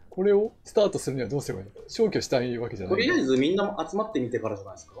これをスタートするにはどうすればいいの？消去したいわけじゃない。とりあえずみんなも集まってみてからじゃ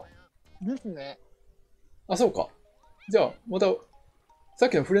ないですか。ですね。あ、そうか。じゃあ、また、さっ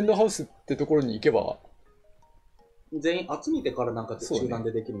きのフレンドハウスってところに行けば、全員集めてからなんか中断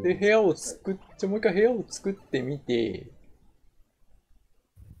でできるんで、部屋を作っ、じゃあもう一回部屋を作ってみて、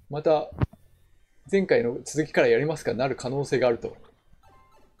また、前回の続きからやりますかなる可能性があると。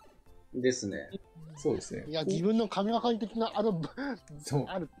ですね。そうですね。いや、自分の神がかり的なそう。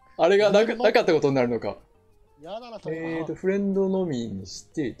あれがなかったことになるのか。やだな、それフレンドのみにし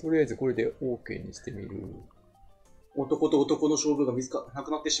て、とりあえずこれで OK にしてみる。男と男の勝負がな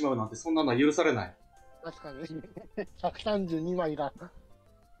くなってしまうなんて、そんなのは許されない。確かに。132枚が。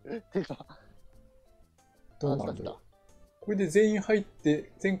てか。どうなんだろう。これで全員入っ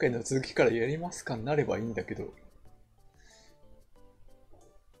て、前回の続きからやりますかになればいいんだけど。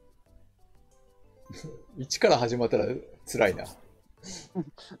1から始まったら辛いな。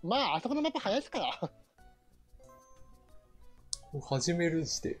まあ、あそこのマップ早いですから。始める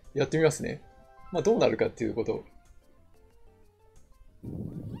してやってみますね。まあどうなるかっていうことを。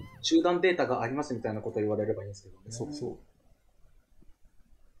中断データがありますみたいなこと言われればいいんですけどね。そうそう。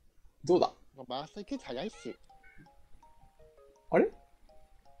どうだ。バースデーケース早いし。あれ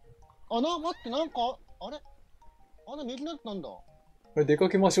待って、なんか、あれ右のやつなんだ。あれ出か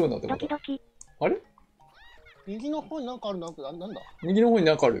けましょうなってこと。ドキドキ。あれ右の方になんかあるなんだ。右の方に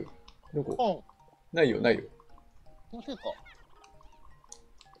なんかある。どこうん。ないよ、ないよ。気のせいか。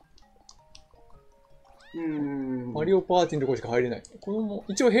マリオパーティのところしか入れない。この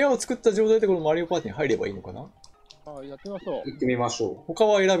一応部屋を作った状態でこのマリオパーティに入ればいいのかな。やってみましょう。行ってみましょう。他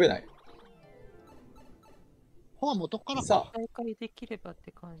は選べない。元からさあ、再開できればっ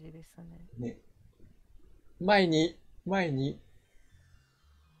て感じですね。前に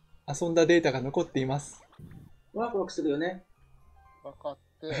遊んだデータが残っています。ワクワクするよね。分かっ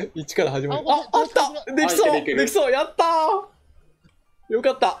て。1から始まる。あったできそうできるできそうやったーよ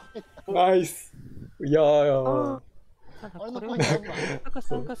かったナイスいやーただこれはあれの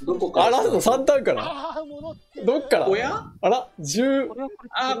声どこかあ、ラスト3ターンから戻ってどっからおやあら、10、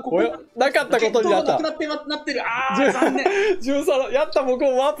ここおや、なかったことになった。なくなってる。残念。13、やった僕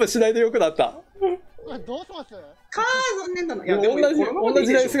もワープしないでよくなった。どうします残念だな。いやでも同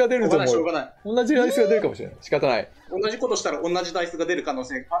じダイスが出ると思う。しょうがない。同じダイスが出るかもしれない。仕方ない。同じことしたら同じダイスが出る可能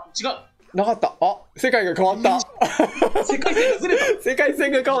性。違う。なかった。世界が変わった。世界線がずれた。世界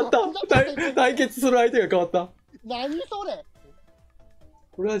線が変わった。対決する相手が変わった。何それ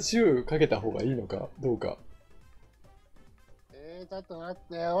これは10かけた方がいいのかどうか。ちょっと待っ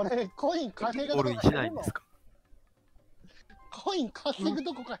て、俺、コイン稼ぐとこゴールしないんですか。コイン稼ぐ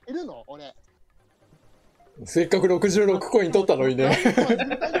とこが減るの俺。せっかく66コイン取ったのにね。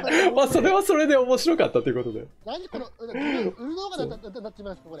まあそれはそれで面白かったということで。何この、売る動画だったなって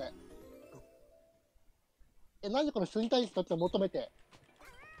ますこれ。何この死に対して求めて。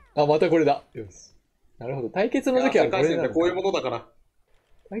またこれだ。よし。なるほど。対決の時はこれになる。こういうものだから。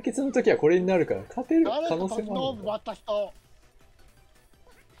対決の時はこれになるから、勝てる可能性もあるんだ。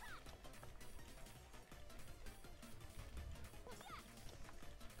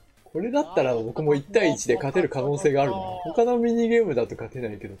これだったら僕も1対1で勝てる可能性があるな。他のミニゲームだと勝て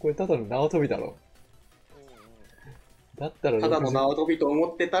ないけど、これただの縄跳びだろ。だったらただの縄跳びと思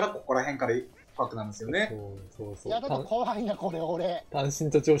ってたら、ここら辺からパックなんですよね。そう。やだと怖いな、これ、俺。単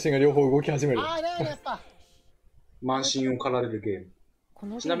身と長身が両方動き始める。やっぱ。満身を駆られるゲー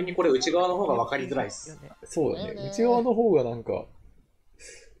ム。ちなみにこれ内側の方が分かりづらいです。そうだね。内側の方がなんか、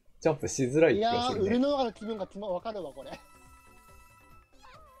ジャンプしづらい気がするね。売るのが気分が分かるわ、これ。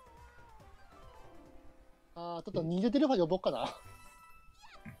ちょっと逃げてる方呼ぼうかな。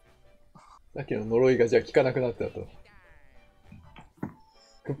さっきの呪いがじゃあ効かなくなったと。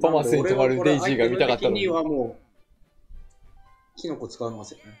クッパマスに止まるデイジーが見たかったのに。はもう、キノコ使うのが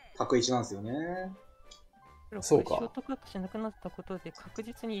卓一なんですよね。そうか。ショートカットしなくなったことで確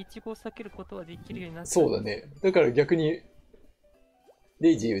実にイチゴを避けることはできるようになった。そうだね。だから逆に、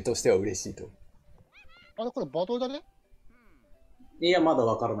デイジーとしては嬉しいと。これバトルだね。いや、まだ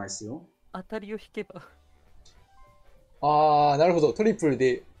わからないですよ。当たりを引けば。なるほど。トリプル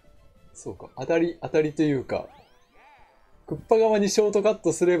で、そうか。当たりというか、クッパ側にショートカッ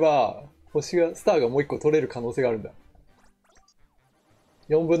トすれば、スターがもう一個取れる可能性があるんだ。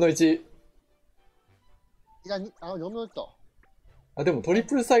4分の1。いや、4分の1と。でもトリ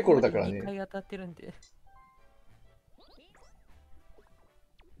プルサイコロだからね。2回当たってるんで。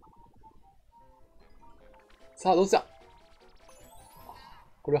さあ、どっちだ。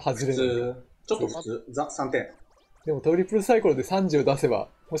これは外れない。ちょっと普通、3点。でもトリプルサイコロで30出せば、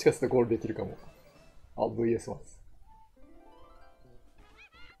もしかするとゴールできるかも。VS ます。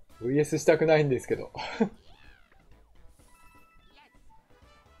VS したくないんですけど。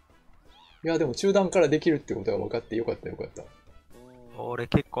いや、でも中断からできるってことが分かってよかったよかった。俺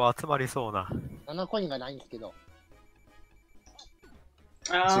結構集まりそうな。7コインがないんですけど。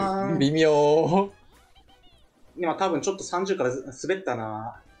微妙。今多分ちょっと30から滑った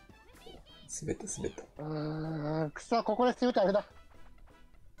な。滑った。くそ、ここで滑ったあれだ。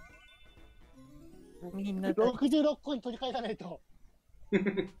みんな66コイン取り返さないと。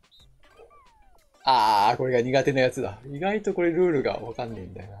これが苦手なやつだ。意外とこれルールが分かんない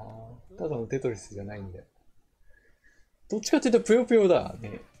んだよな。ただのテトリスじゃないんだよ。どっちかというとぷよぷよだ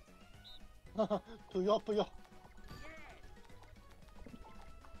ね。ぷよぷよ。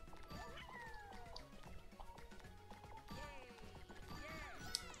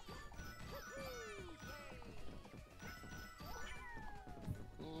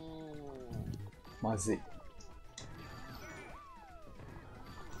まずい。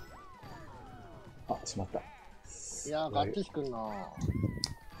あ、しまった。いやー、ガッチしくんな。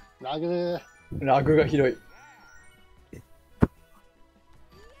ラグ。ラグがひどい。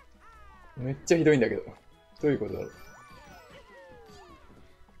めっちゃひどいんだけど。どういうことだろう。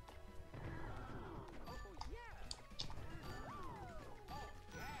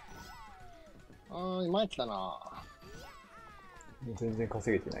いまいちだな。全然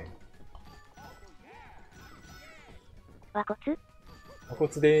稼げてない。和骨和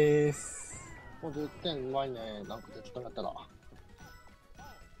骨でーす。もう10点うまいね。なんか適当にやったら。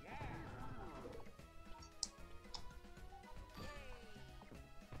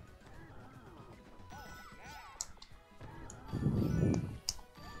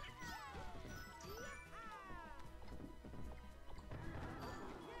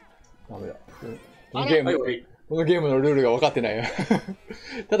ダメだ。あれこのゲームのルールが分かってないよ。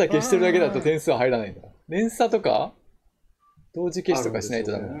ただ消してるだけだと点数は入らないんだ。連鎖とか同時消しとかしない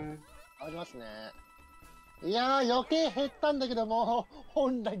とダメだ。ありますね。いやー、余計減ったんだけども、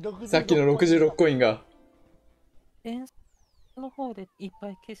本来66さっきの66コインが。連鎖の方でいっぱ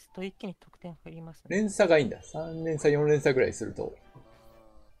い消すと一気に得点入りますね。連鎖がいいんだ。3連鎖、4連鎖ぐらいすると。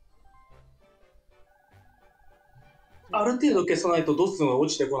ある程度消さないとドッスンは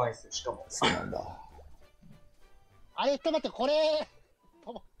落ちてこないですよ、しかも。そうなんだ。あれ、ちょっと待って、これ、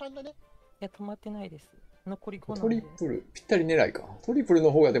止まったんだね。いや、止まってないです。残り5なんトで。リプル、ぴったり狙いか。トリプル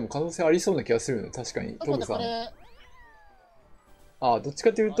の方がでも可能性ありそうな気がするの。確かに、ちょっと待って、トムさん。これ、ああ、どっち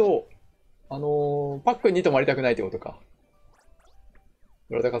かというと、パックに止まりたくないってことか。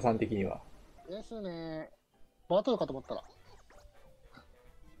ドラタカさん的には。ですね。バトルかと思ったら。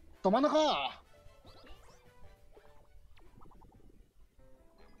止まんなか。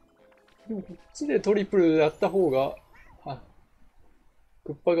でもこっちでトリプルやった方が、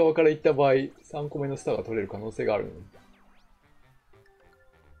クッパ側から行った場合、3個目のスターが取れる可能性があるの。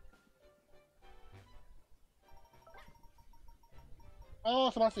あ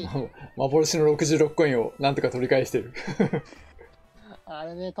あ、素晴らしい。幻の66コインをなんとか取り返してる。あ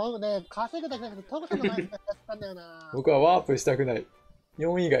れね、トムね、稼ぐだけじゃなくて、トムさんの前にやったんだよな。僕はワープしたくない。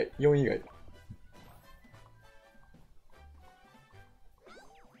4以外、4以外。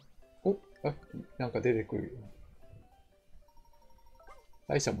お、なんか出てくるよ。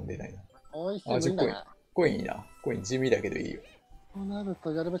大したもん出ないな。おいしいあ、10コインもんだな。。コインいいな。コイン地味だけどいいよ。となる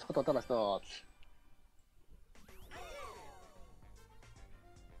と、やるべきことはただ一つ。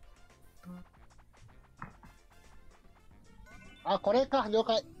あ、これか、了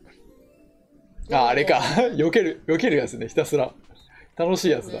解。あ、あれか。避けるやつね、ひたすら。楽し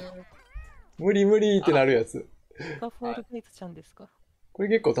いやつだ。無理無理ってなるやつ。ガフォールベイツちゃんですか。これ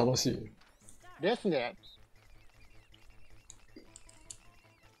結構楽しい。ですね。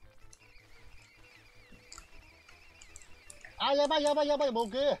あ、やばいやばいやばい、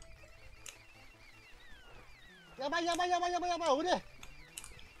僕。やばいやばいやばいやばいやばい、俺。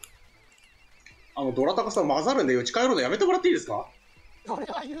ドラタカさん混ざるんで、近寄るのやめてもらっていいですか？それ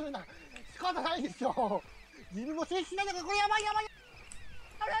は言うな。仕方ないですよ。自分も静止なんだから、これやばいやばい。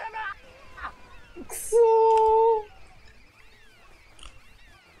あららら。くそ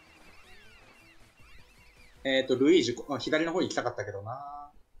ルイージ、左の方に行きたかったけど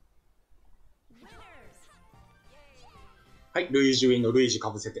な。はい、ルイージウィンのルイージか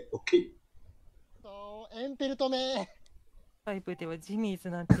ぶせて、OK。エンペルトめ。5ではジミー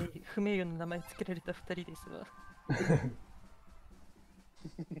ズなんて不名誉の名前つけられた2人ですわ。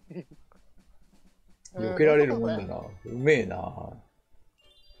避けられるもんだな。うめえな。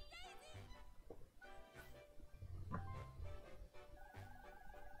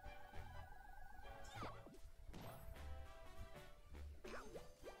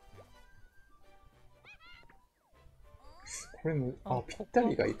これも、ぴった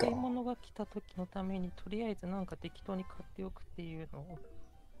りがいいか。買い物が来た時のためにとりあえずなんか適当に買っておくっていうのを。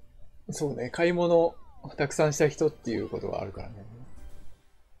そうね、買い物たくさんした人っていうことがあるからね。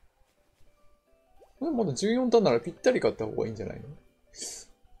これまだ14ターンならぴったり買った方がいいんじゃないの？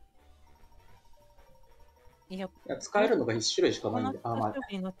いや、使えるのが1種類しかないんで。そうか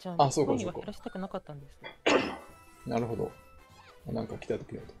そうか。減らしたくなかったんです。なるほど。なんか来た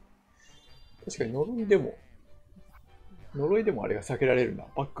時だと。確かに呪いでもあれが避けられるな、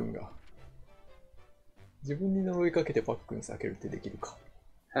パックンが。自分に呪いかけてパックン避けるってできるか。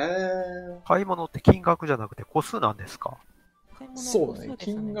へー。買い物って金額じゃなくて個数なんですか？そうだね、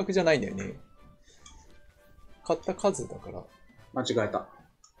金額じゃないんだよね。買った数だから。間違えた。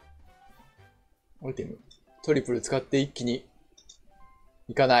アイテム。トリプル使って一気に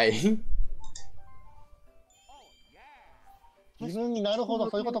いかない。自分になるほ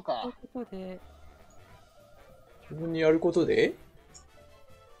ど、そういうことか。ということで、自分にやることで、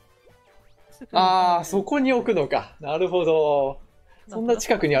すぐにああ、そこに置くのか。なるほど。そんな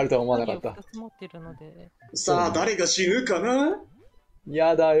近くにあるとは思わなかった。2つ持ってるので。さあ、誰が死ぬかな。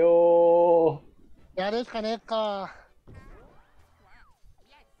やだよやるしかねえか。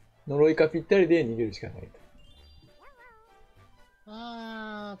ー。呪いかぴったりで逃げるしかないと。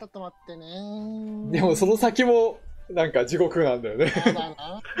あー、ちょっと待ってね。でもその先も、なんか地獄なんだよね。そうだ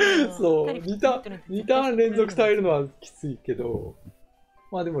な。そう、2ターン連続耐えるのはきついけど、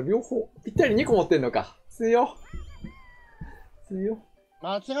まあでも両方、ぴったり2個持ってんのか。強い。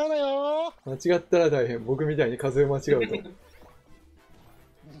間違うなよ間違ったら大変。僕みたいに数え間違うと。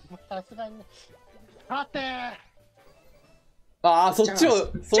さすがにね。待ってああ、そっちを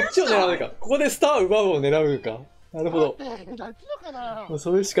狙うのか。ここでスターを奪うを狙うのか。なるほど。待って、何のかな。もう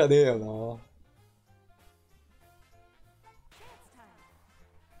それしかねえよな。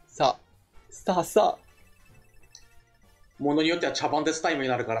さあ、スター。ものによっては茶番ですタイムに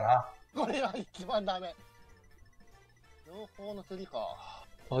なるからな。これは一番ダメ。両方の釣りか。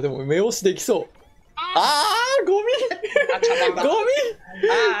あ、でも目押しできそう。あー、ゴミあ、茶番だ。ゴミ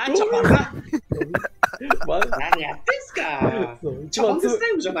あー、茶番だ。ま何やってんすか。そう茶番ですタ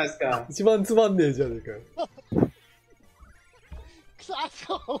イムじゃないですか。一番つまんねえじゃねえかよ。くそ、あ、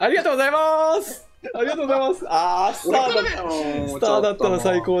そう。ありがとうございますありがとうございます。あー、スターだったら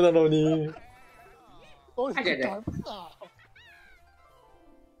最高なのに。俺、はいはいはいダメだ。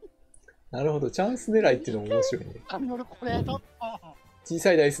なるほど、チャンス狙いっていうのも面白いね。髪のこれ、ちょっと。小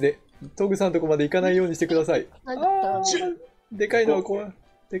さいダイスで、トグさんとこまで行かないようにしてください。あ何ー、でかいのは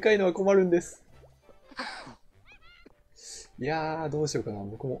困るんです。いやー、どうしようかな。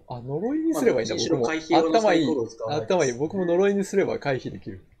僕も、呪いにすればいいんだ。僕も。頭いい。頭いい。僕も呪いにすれば回避でき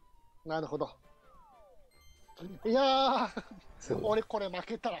る。なるほど。いやー、そう。俺これ負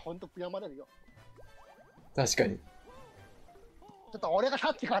けたらほんと悔やまれるよ。確かに。いちょっと俺が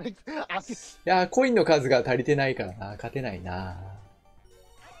さっきからやー、コインの数が足りてないからな。勝てないな。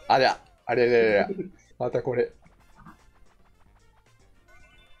あれ。またこれ。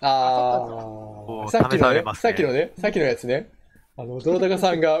さっきのやつね。ドラタカ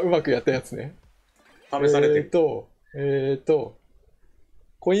さんがうまくやったやつね。試されてる。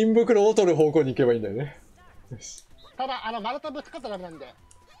コイン袋を取る方向に行けばいいんだよね。よし。ただ、丸太ぶつかったらダメなんで。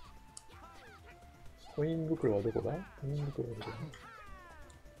コイン袋はどこだ？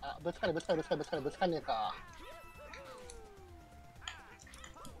あ、ぶつかんねえか。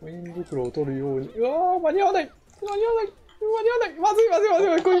コイン袋を取るように。うわー、間に合わない。まず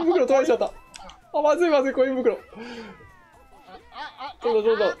い。コイン袋取られちゃった。あ、まずい、コイン袋。ど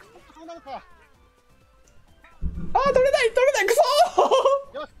うだ。そうなのか。取れない、くそ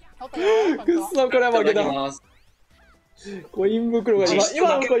よし、取ったよ。くっそ、これは負けた。ます。コイン袋が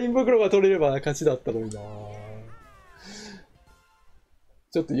今のコイン袋が取れれば勝ちだったのにな。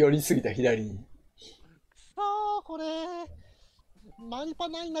ちょっと寄りすぎた、左に。さあ、これ。マリパ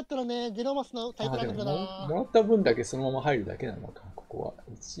9になったらね、ゲノマスのタイプなんだけどな。もらった分だけそのまま入るだけなのか、ここは。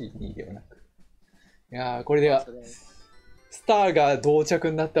1位、2位ではなく。いやー、これでは、スターが同着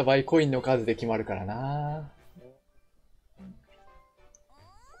になった場合、コインの数で決まるからな。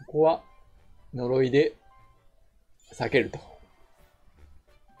ここは、呪いで、避けると。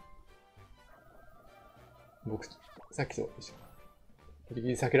僕、さっきと一緒。ギリギ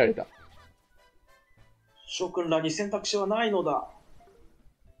リ避けられた。諸君らに選択肢はないのだ。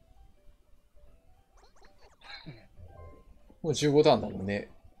もう15ターンだもんね。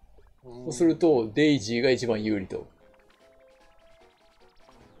そうすると、デイジーが一番有利と。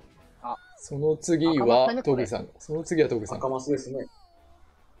その次はトグさん。赤マスですね。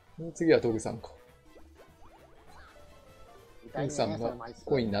その次はトグさんか。トグさんが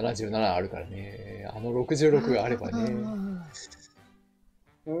コイン77あるからね。66があればね。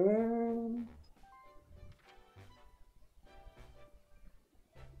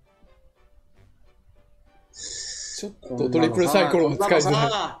ちょっとトリプルサイコロを使いづら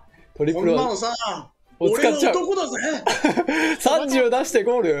い。トリプルはを使っちゃう。30出して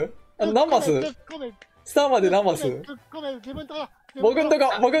ゴール？何マス？スターまで何マス？僕んとこ 2？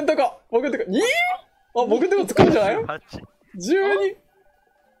 あ、僕んとこ使うんじゃないの？ 12？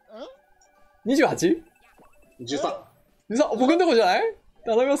 28？ 13。僕んとこじゃない？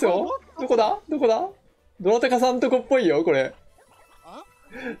頼みますよ。どこだ？ドラタカさんとこっぽいよ、これ。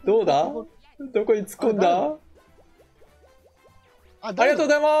どうだ？どこに突っ込んだ？ありがとうご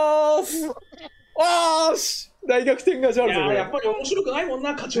ざいます。ーし、大逆転勝ちあるぞ。やっぱり面白くないもん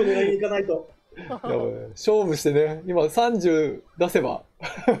な、勝ちを狙いに行かないと。勝負してね、今30出せば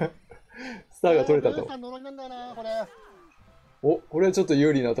スターが取れたと。お、これはちょっと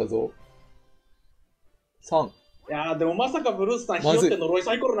有利になったぞ。3。やー、でもまさかブルースさん、ひよって呪い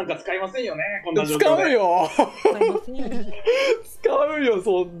サイコロなんか使いませんよね、こんな状況使で。うよ使いません。使うよ、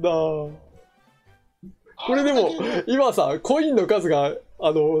そんな。これでも、今さ、コインの数が、ス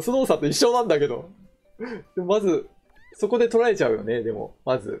ノーさんと一緒なんだけど。でもまず、そこで取られちゃうよね、でも、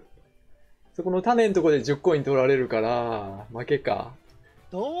まず。そこの種のとこで10コイン取られるから、負けか。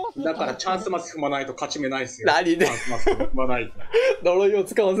どうするだからチャンスマス踏まないと勝ち目ないっすよ。何でチャンスマス踏まないと。呪いを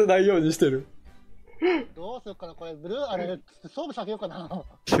使わせないようにしてる。どうするかな、これ、ブルー、あれ、勝負しかけようかな。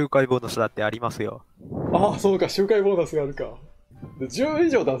周回ボーナスだってありますよ。ああ、そうか、周回ボーナスがあるか。で10以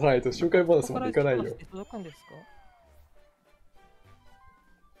上出さないと周回ボーナスまでいかないよ。届くんですか？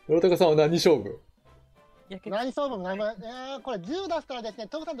ドラタカさんは何勝負？いや、結構何勝負も何も、これ10出したらですね、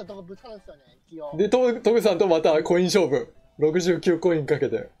トムさんとどこぶつかるんですよね、一応。で、トグさんとまたコイン勝負。69コインかけ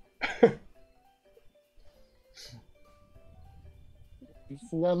て。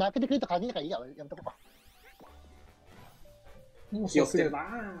負けてくれと限りだからいいや、やめとこう。もう気をつけるさす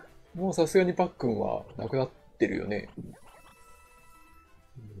がに、なもうさすがにパックンはなくなってるよね。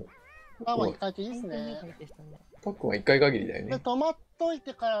まあまあ、一回いいです本当にいいね。感じでしたね。パックンは1回限りだよで、ね。止まっとい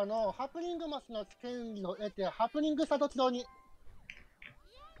てからのハプニングマスの権利を得て、ハプニングしたどっちどに。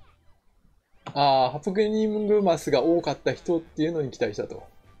ああ、ハプニングマスが多かった人っていうのに期待したと。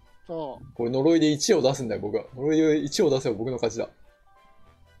そう。これ呪いで1を出すんだよ、僕は。呪いで1を出せば僕の勝ちだ。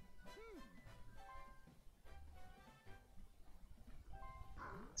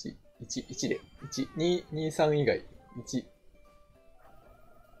1で。1、2、2、3以外。1。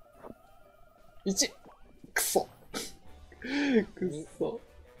1! くそくっそ。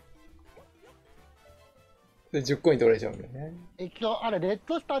で、10コイン取られちゃうんだよね。一応、あれ、レッ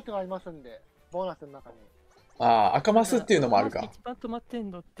ドスターってのがありますんで、ボーナスの中に。ああ、赤マスっていうのもあるか。一番止まって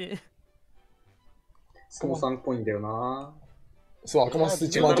んのって。スモさんっぽいんだよなそう、赤マス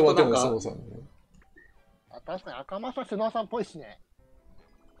一番止まってるのがそうさんね。あ、確かに赤マスはスノーさんっぽいしね。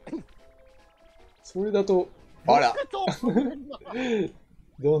それだと、あら、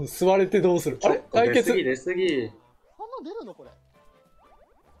吸われてどうする？あれ対決出すぎ。こんな出るのこれ。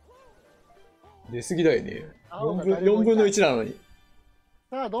出過ぎだよね。青が4分の1なのに。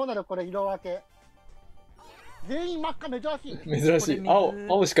さあ、どうなるこれ、色分け。全員真っ赤、珍しい。珍しい。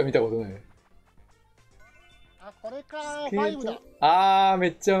青しか見たことない。あ、これか、5だ。あー、め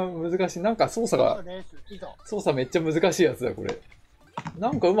っちゃ難しい。なんか操作が、以上。操作めっちゃ難しいやつだ、これ。な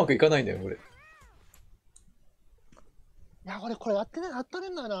んかうまくいかないんだよ、これ。いや、俺これやってねん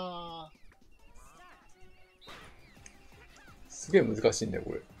だよな。すげえ難しいんだよ、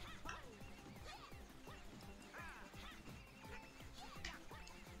これ。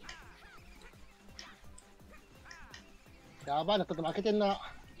やばいな、ちょっと負けてんな。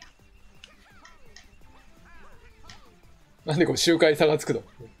なんでこう周回差がつくの？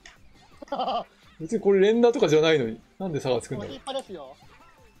別にこれ連打とかじゃないのに、なんで差がつくんだろう。立派ですよ。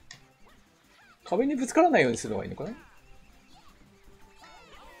壁にぶつからないようにするのがいいのかな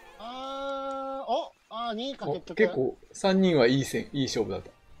？2位か結局。結構3人はいい勝負だっ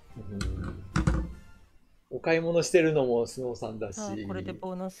た。お買い物してるのもスノーさんだし、これで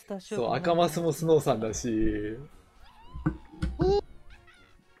ボーナス多少。そう、赤マスもスノーさんだし、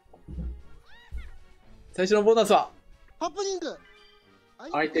最初のボーナスはハプニング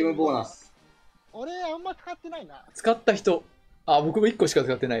アイテムボーナス。俺あんま使ってないな。使った人。あ、僕も1個しか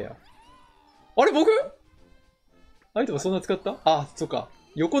使ってないや。あれ僕アイテムそんな使った？あ、そっか。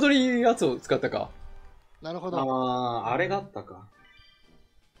横取りやつを使ったか。なるほど。ああ、あれがあったか。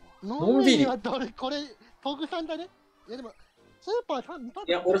のんびりはどれこれ、トグさんだね。いやでも、スーパーさん、い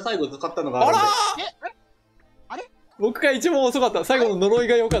や、俺最後使ったのがあるんで。あれ僕が一問遅かった。最後の呪い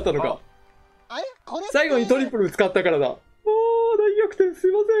が良かったのか。あれこれ最後にトリプル使ったからだ。おー、大逆転す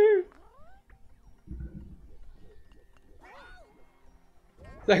いません。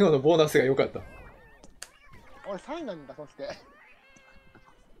最後のボーナスが良かった。俺3位なんだ、そして。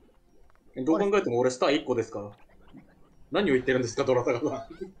どう考えても俺スター1個ですから。何を言ってるんですか、ドラタカさん。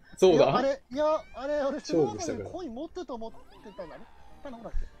そうだ。あれ、俺、スノーさんに勝負したからコイン持ってると思ってたんだね。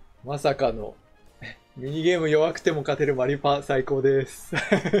まさかのミニゲーム弱くても勝てるマリパ最高です。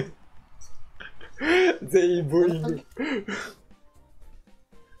全員ブーイング。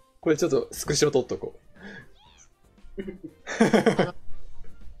これちょっとスクショ撮っとこう。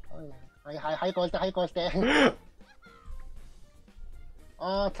はい、こうして。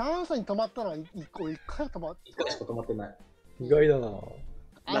ああ、チャンスに止まったら1回止まった。1回しか止まってない。意外だな。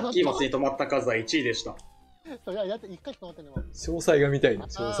ラッキーマスに止まった数は1位でした。そりゃ、だって1回しか止まってんのも。詳細が見たいね、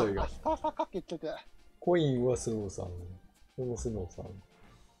詳細が。スパサかけてて。コインはスノーさん。このスノーさん。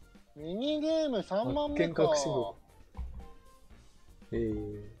ミニゲーム3万目か。見学しろ。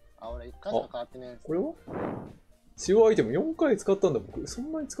あ、俺1回しか変わってね。これは使用アイテム4回使ったんだ、僕。そ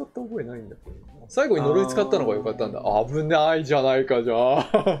んなに使った覚えないんだけど。最後に呪い使ったのが良かったんだ。危ないじゃないか、じゃあ。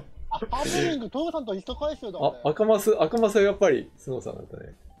ハプニング、トムさんと一緒回収だ。赤マスはやっぱりスノーさんだった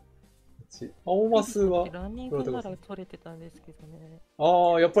ね。青マスはランニングなら取れてたんですけどね。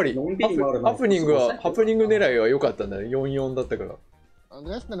ああ、やっぱりのんびり回るのハプニング狙いは良かったんだね。44だったから。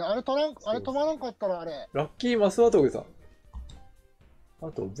ですね、あれ止まらんかったらあれ。ラッキーマスはトグさん。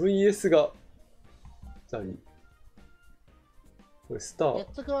あと VS が2人。これスター。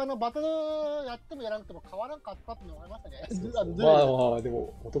結局バトルやってもやらなくても変わらんかったって思いましたね。まあで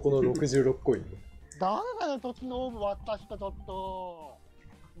も男の66コインね。誰だよ、時のオーブ割った人ちょっと。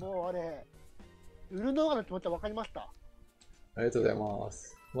もうあれ、売るのがの気持ちは分かりました。ありがとうございま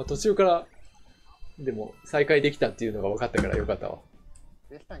す。まあ途中からでも再開できたっていうのが分かったからよかったわ。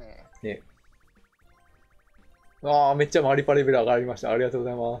でしたね。ね。ああ、めっちゃマリパレベル上がりました。ありがとうご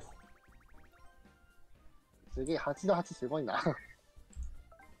ざいます。すげえ、8の8すごいな。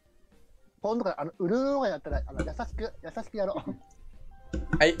今度から売るのがやったら優しくやろ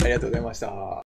う。はい、ありがとうございました。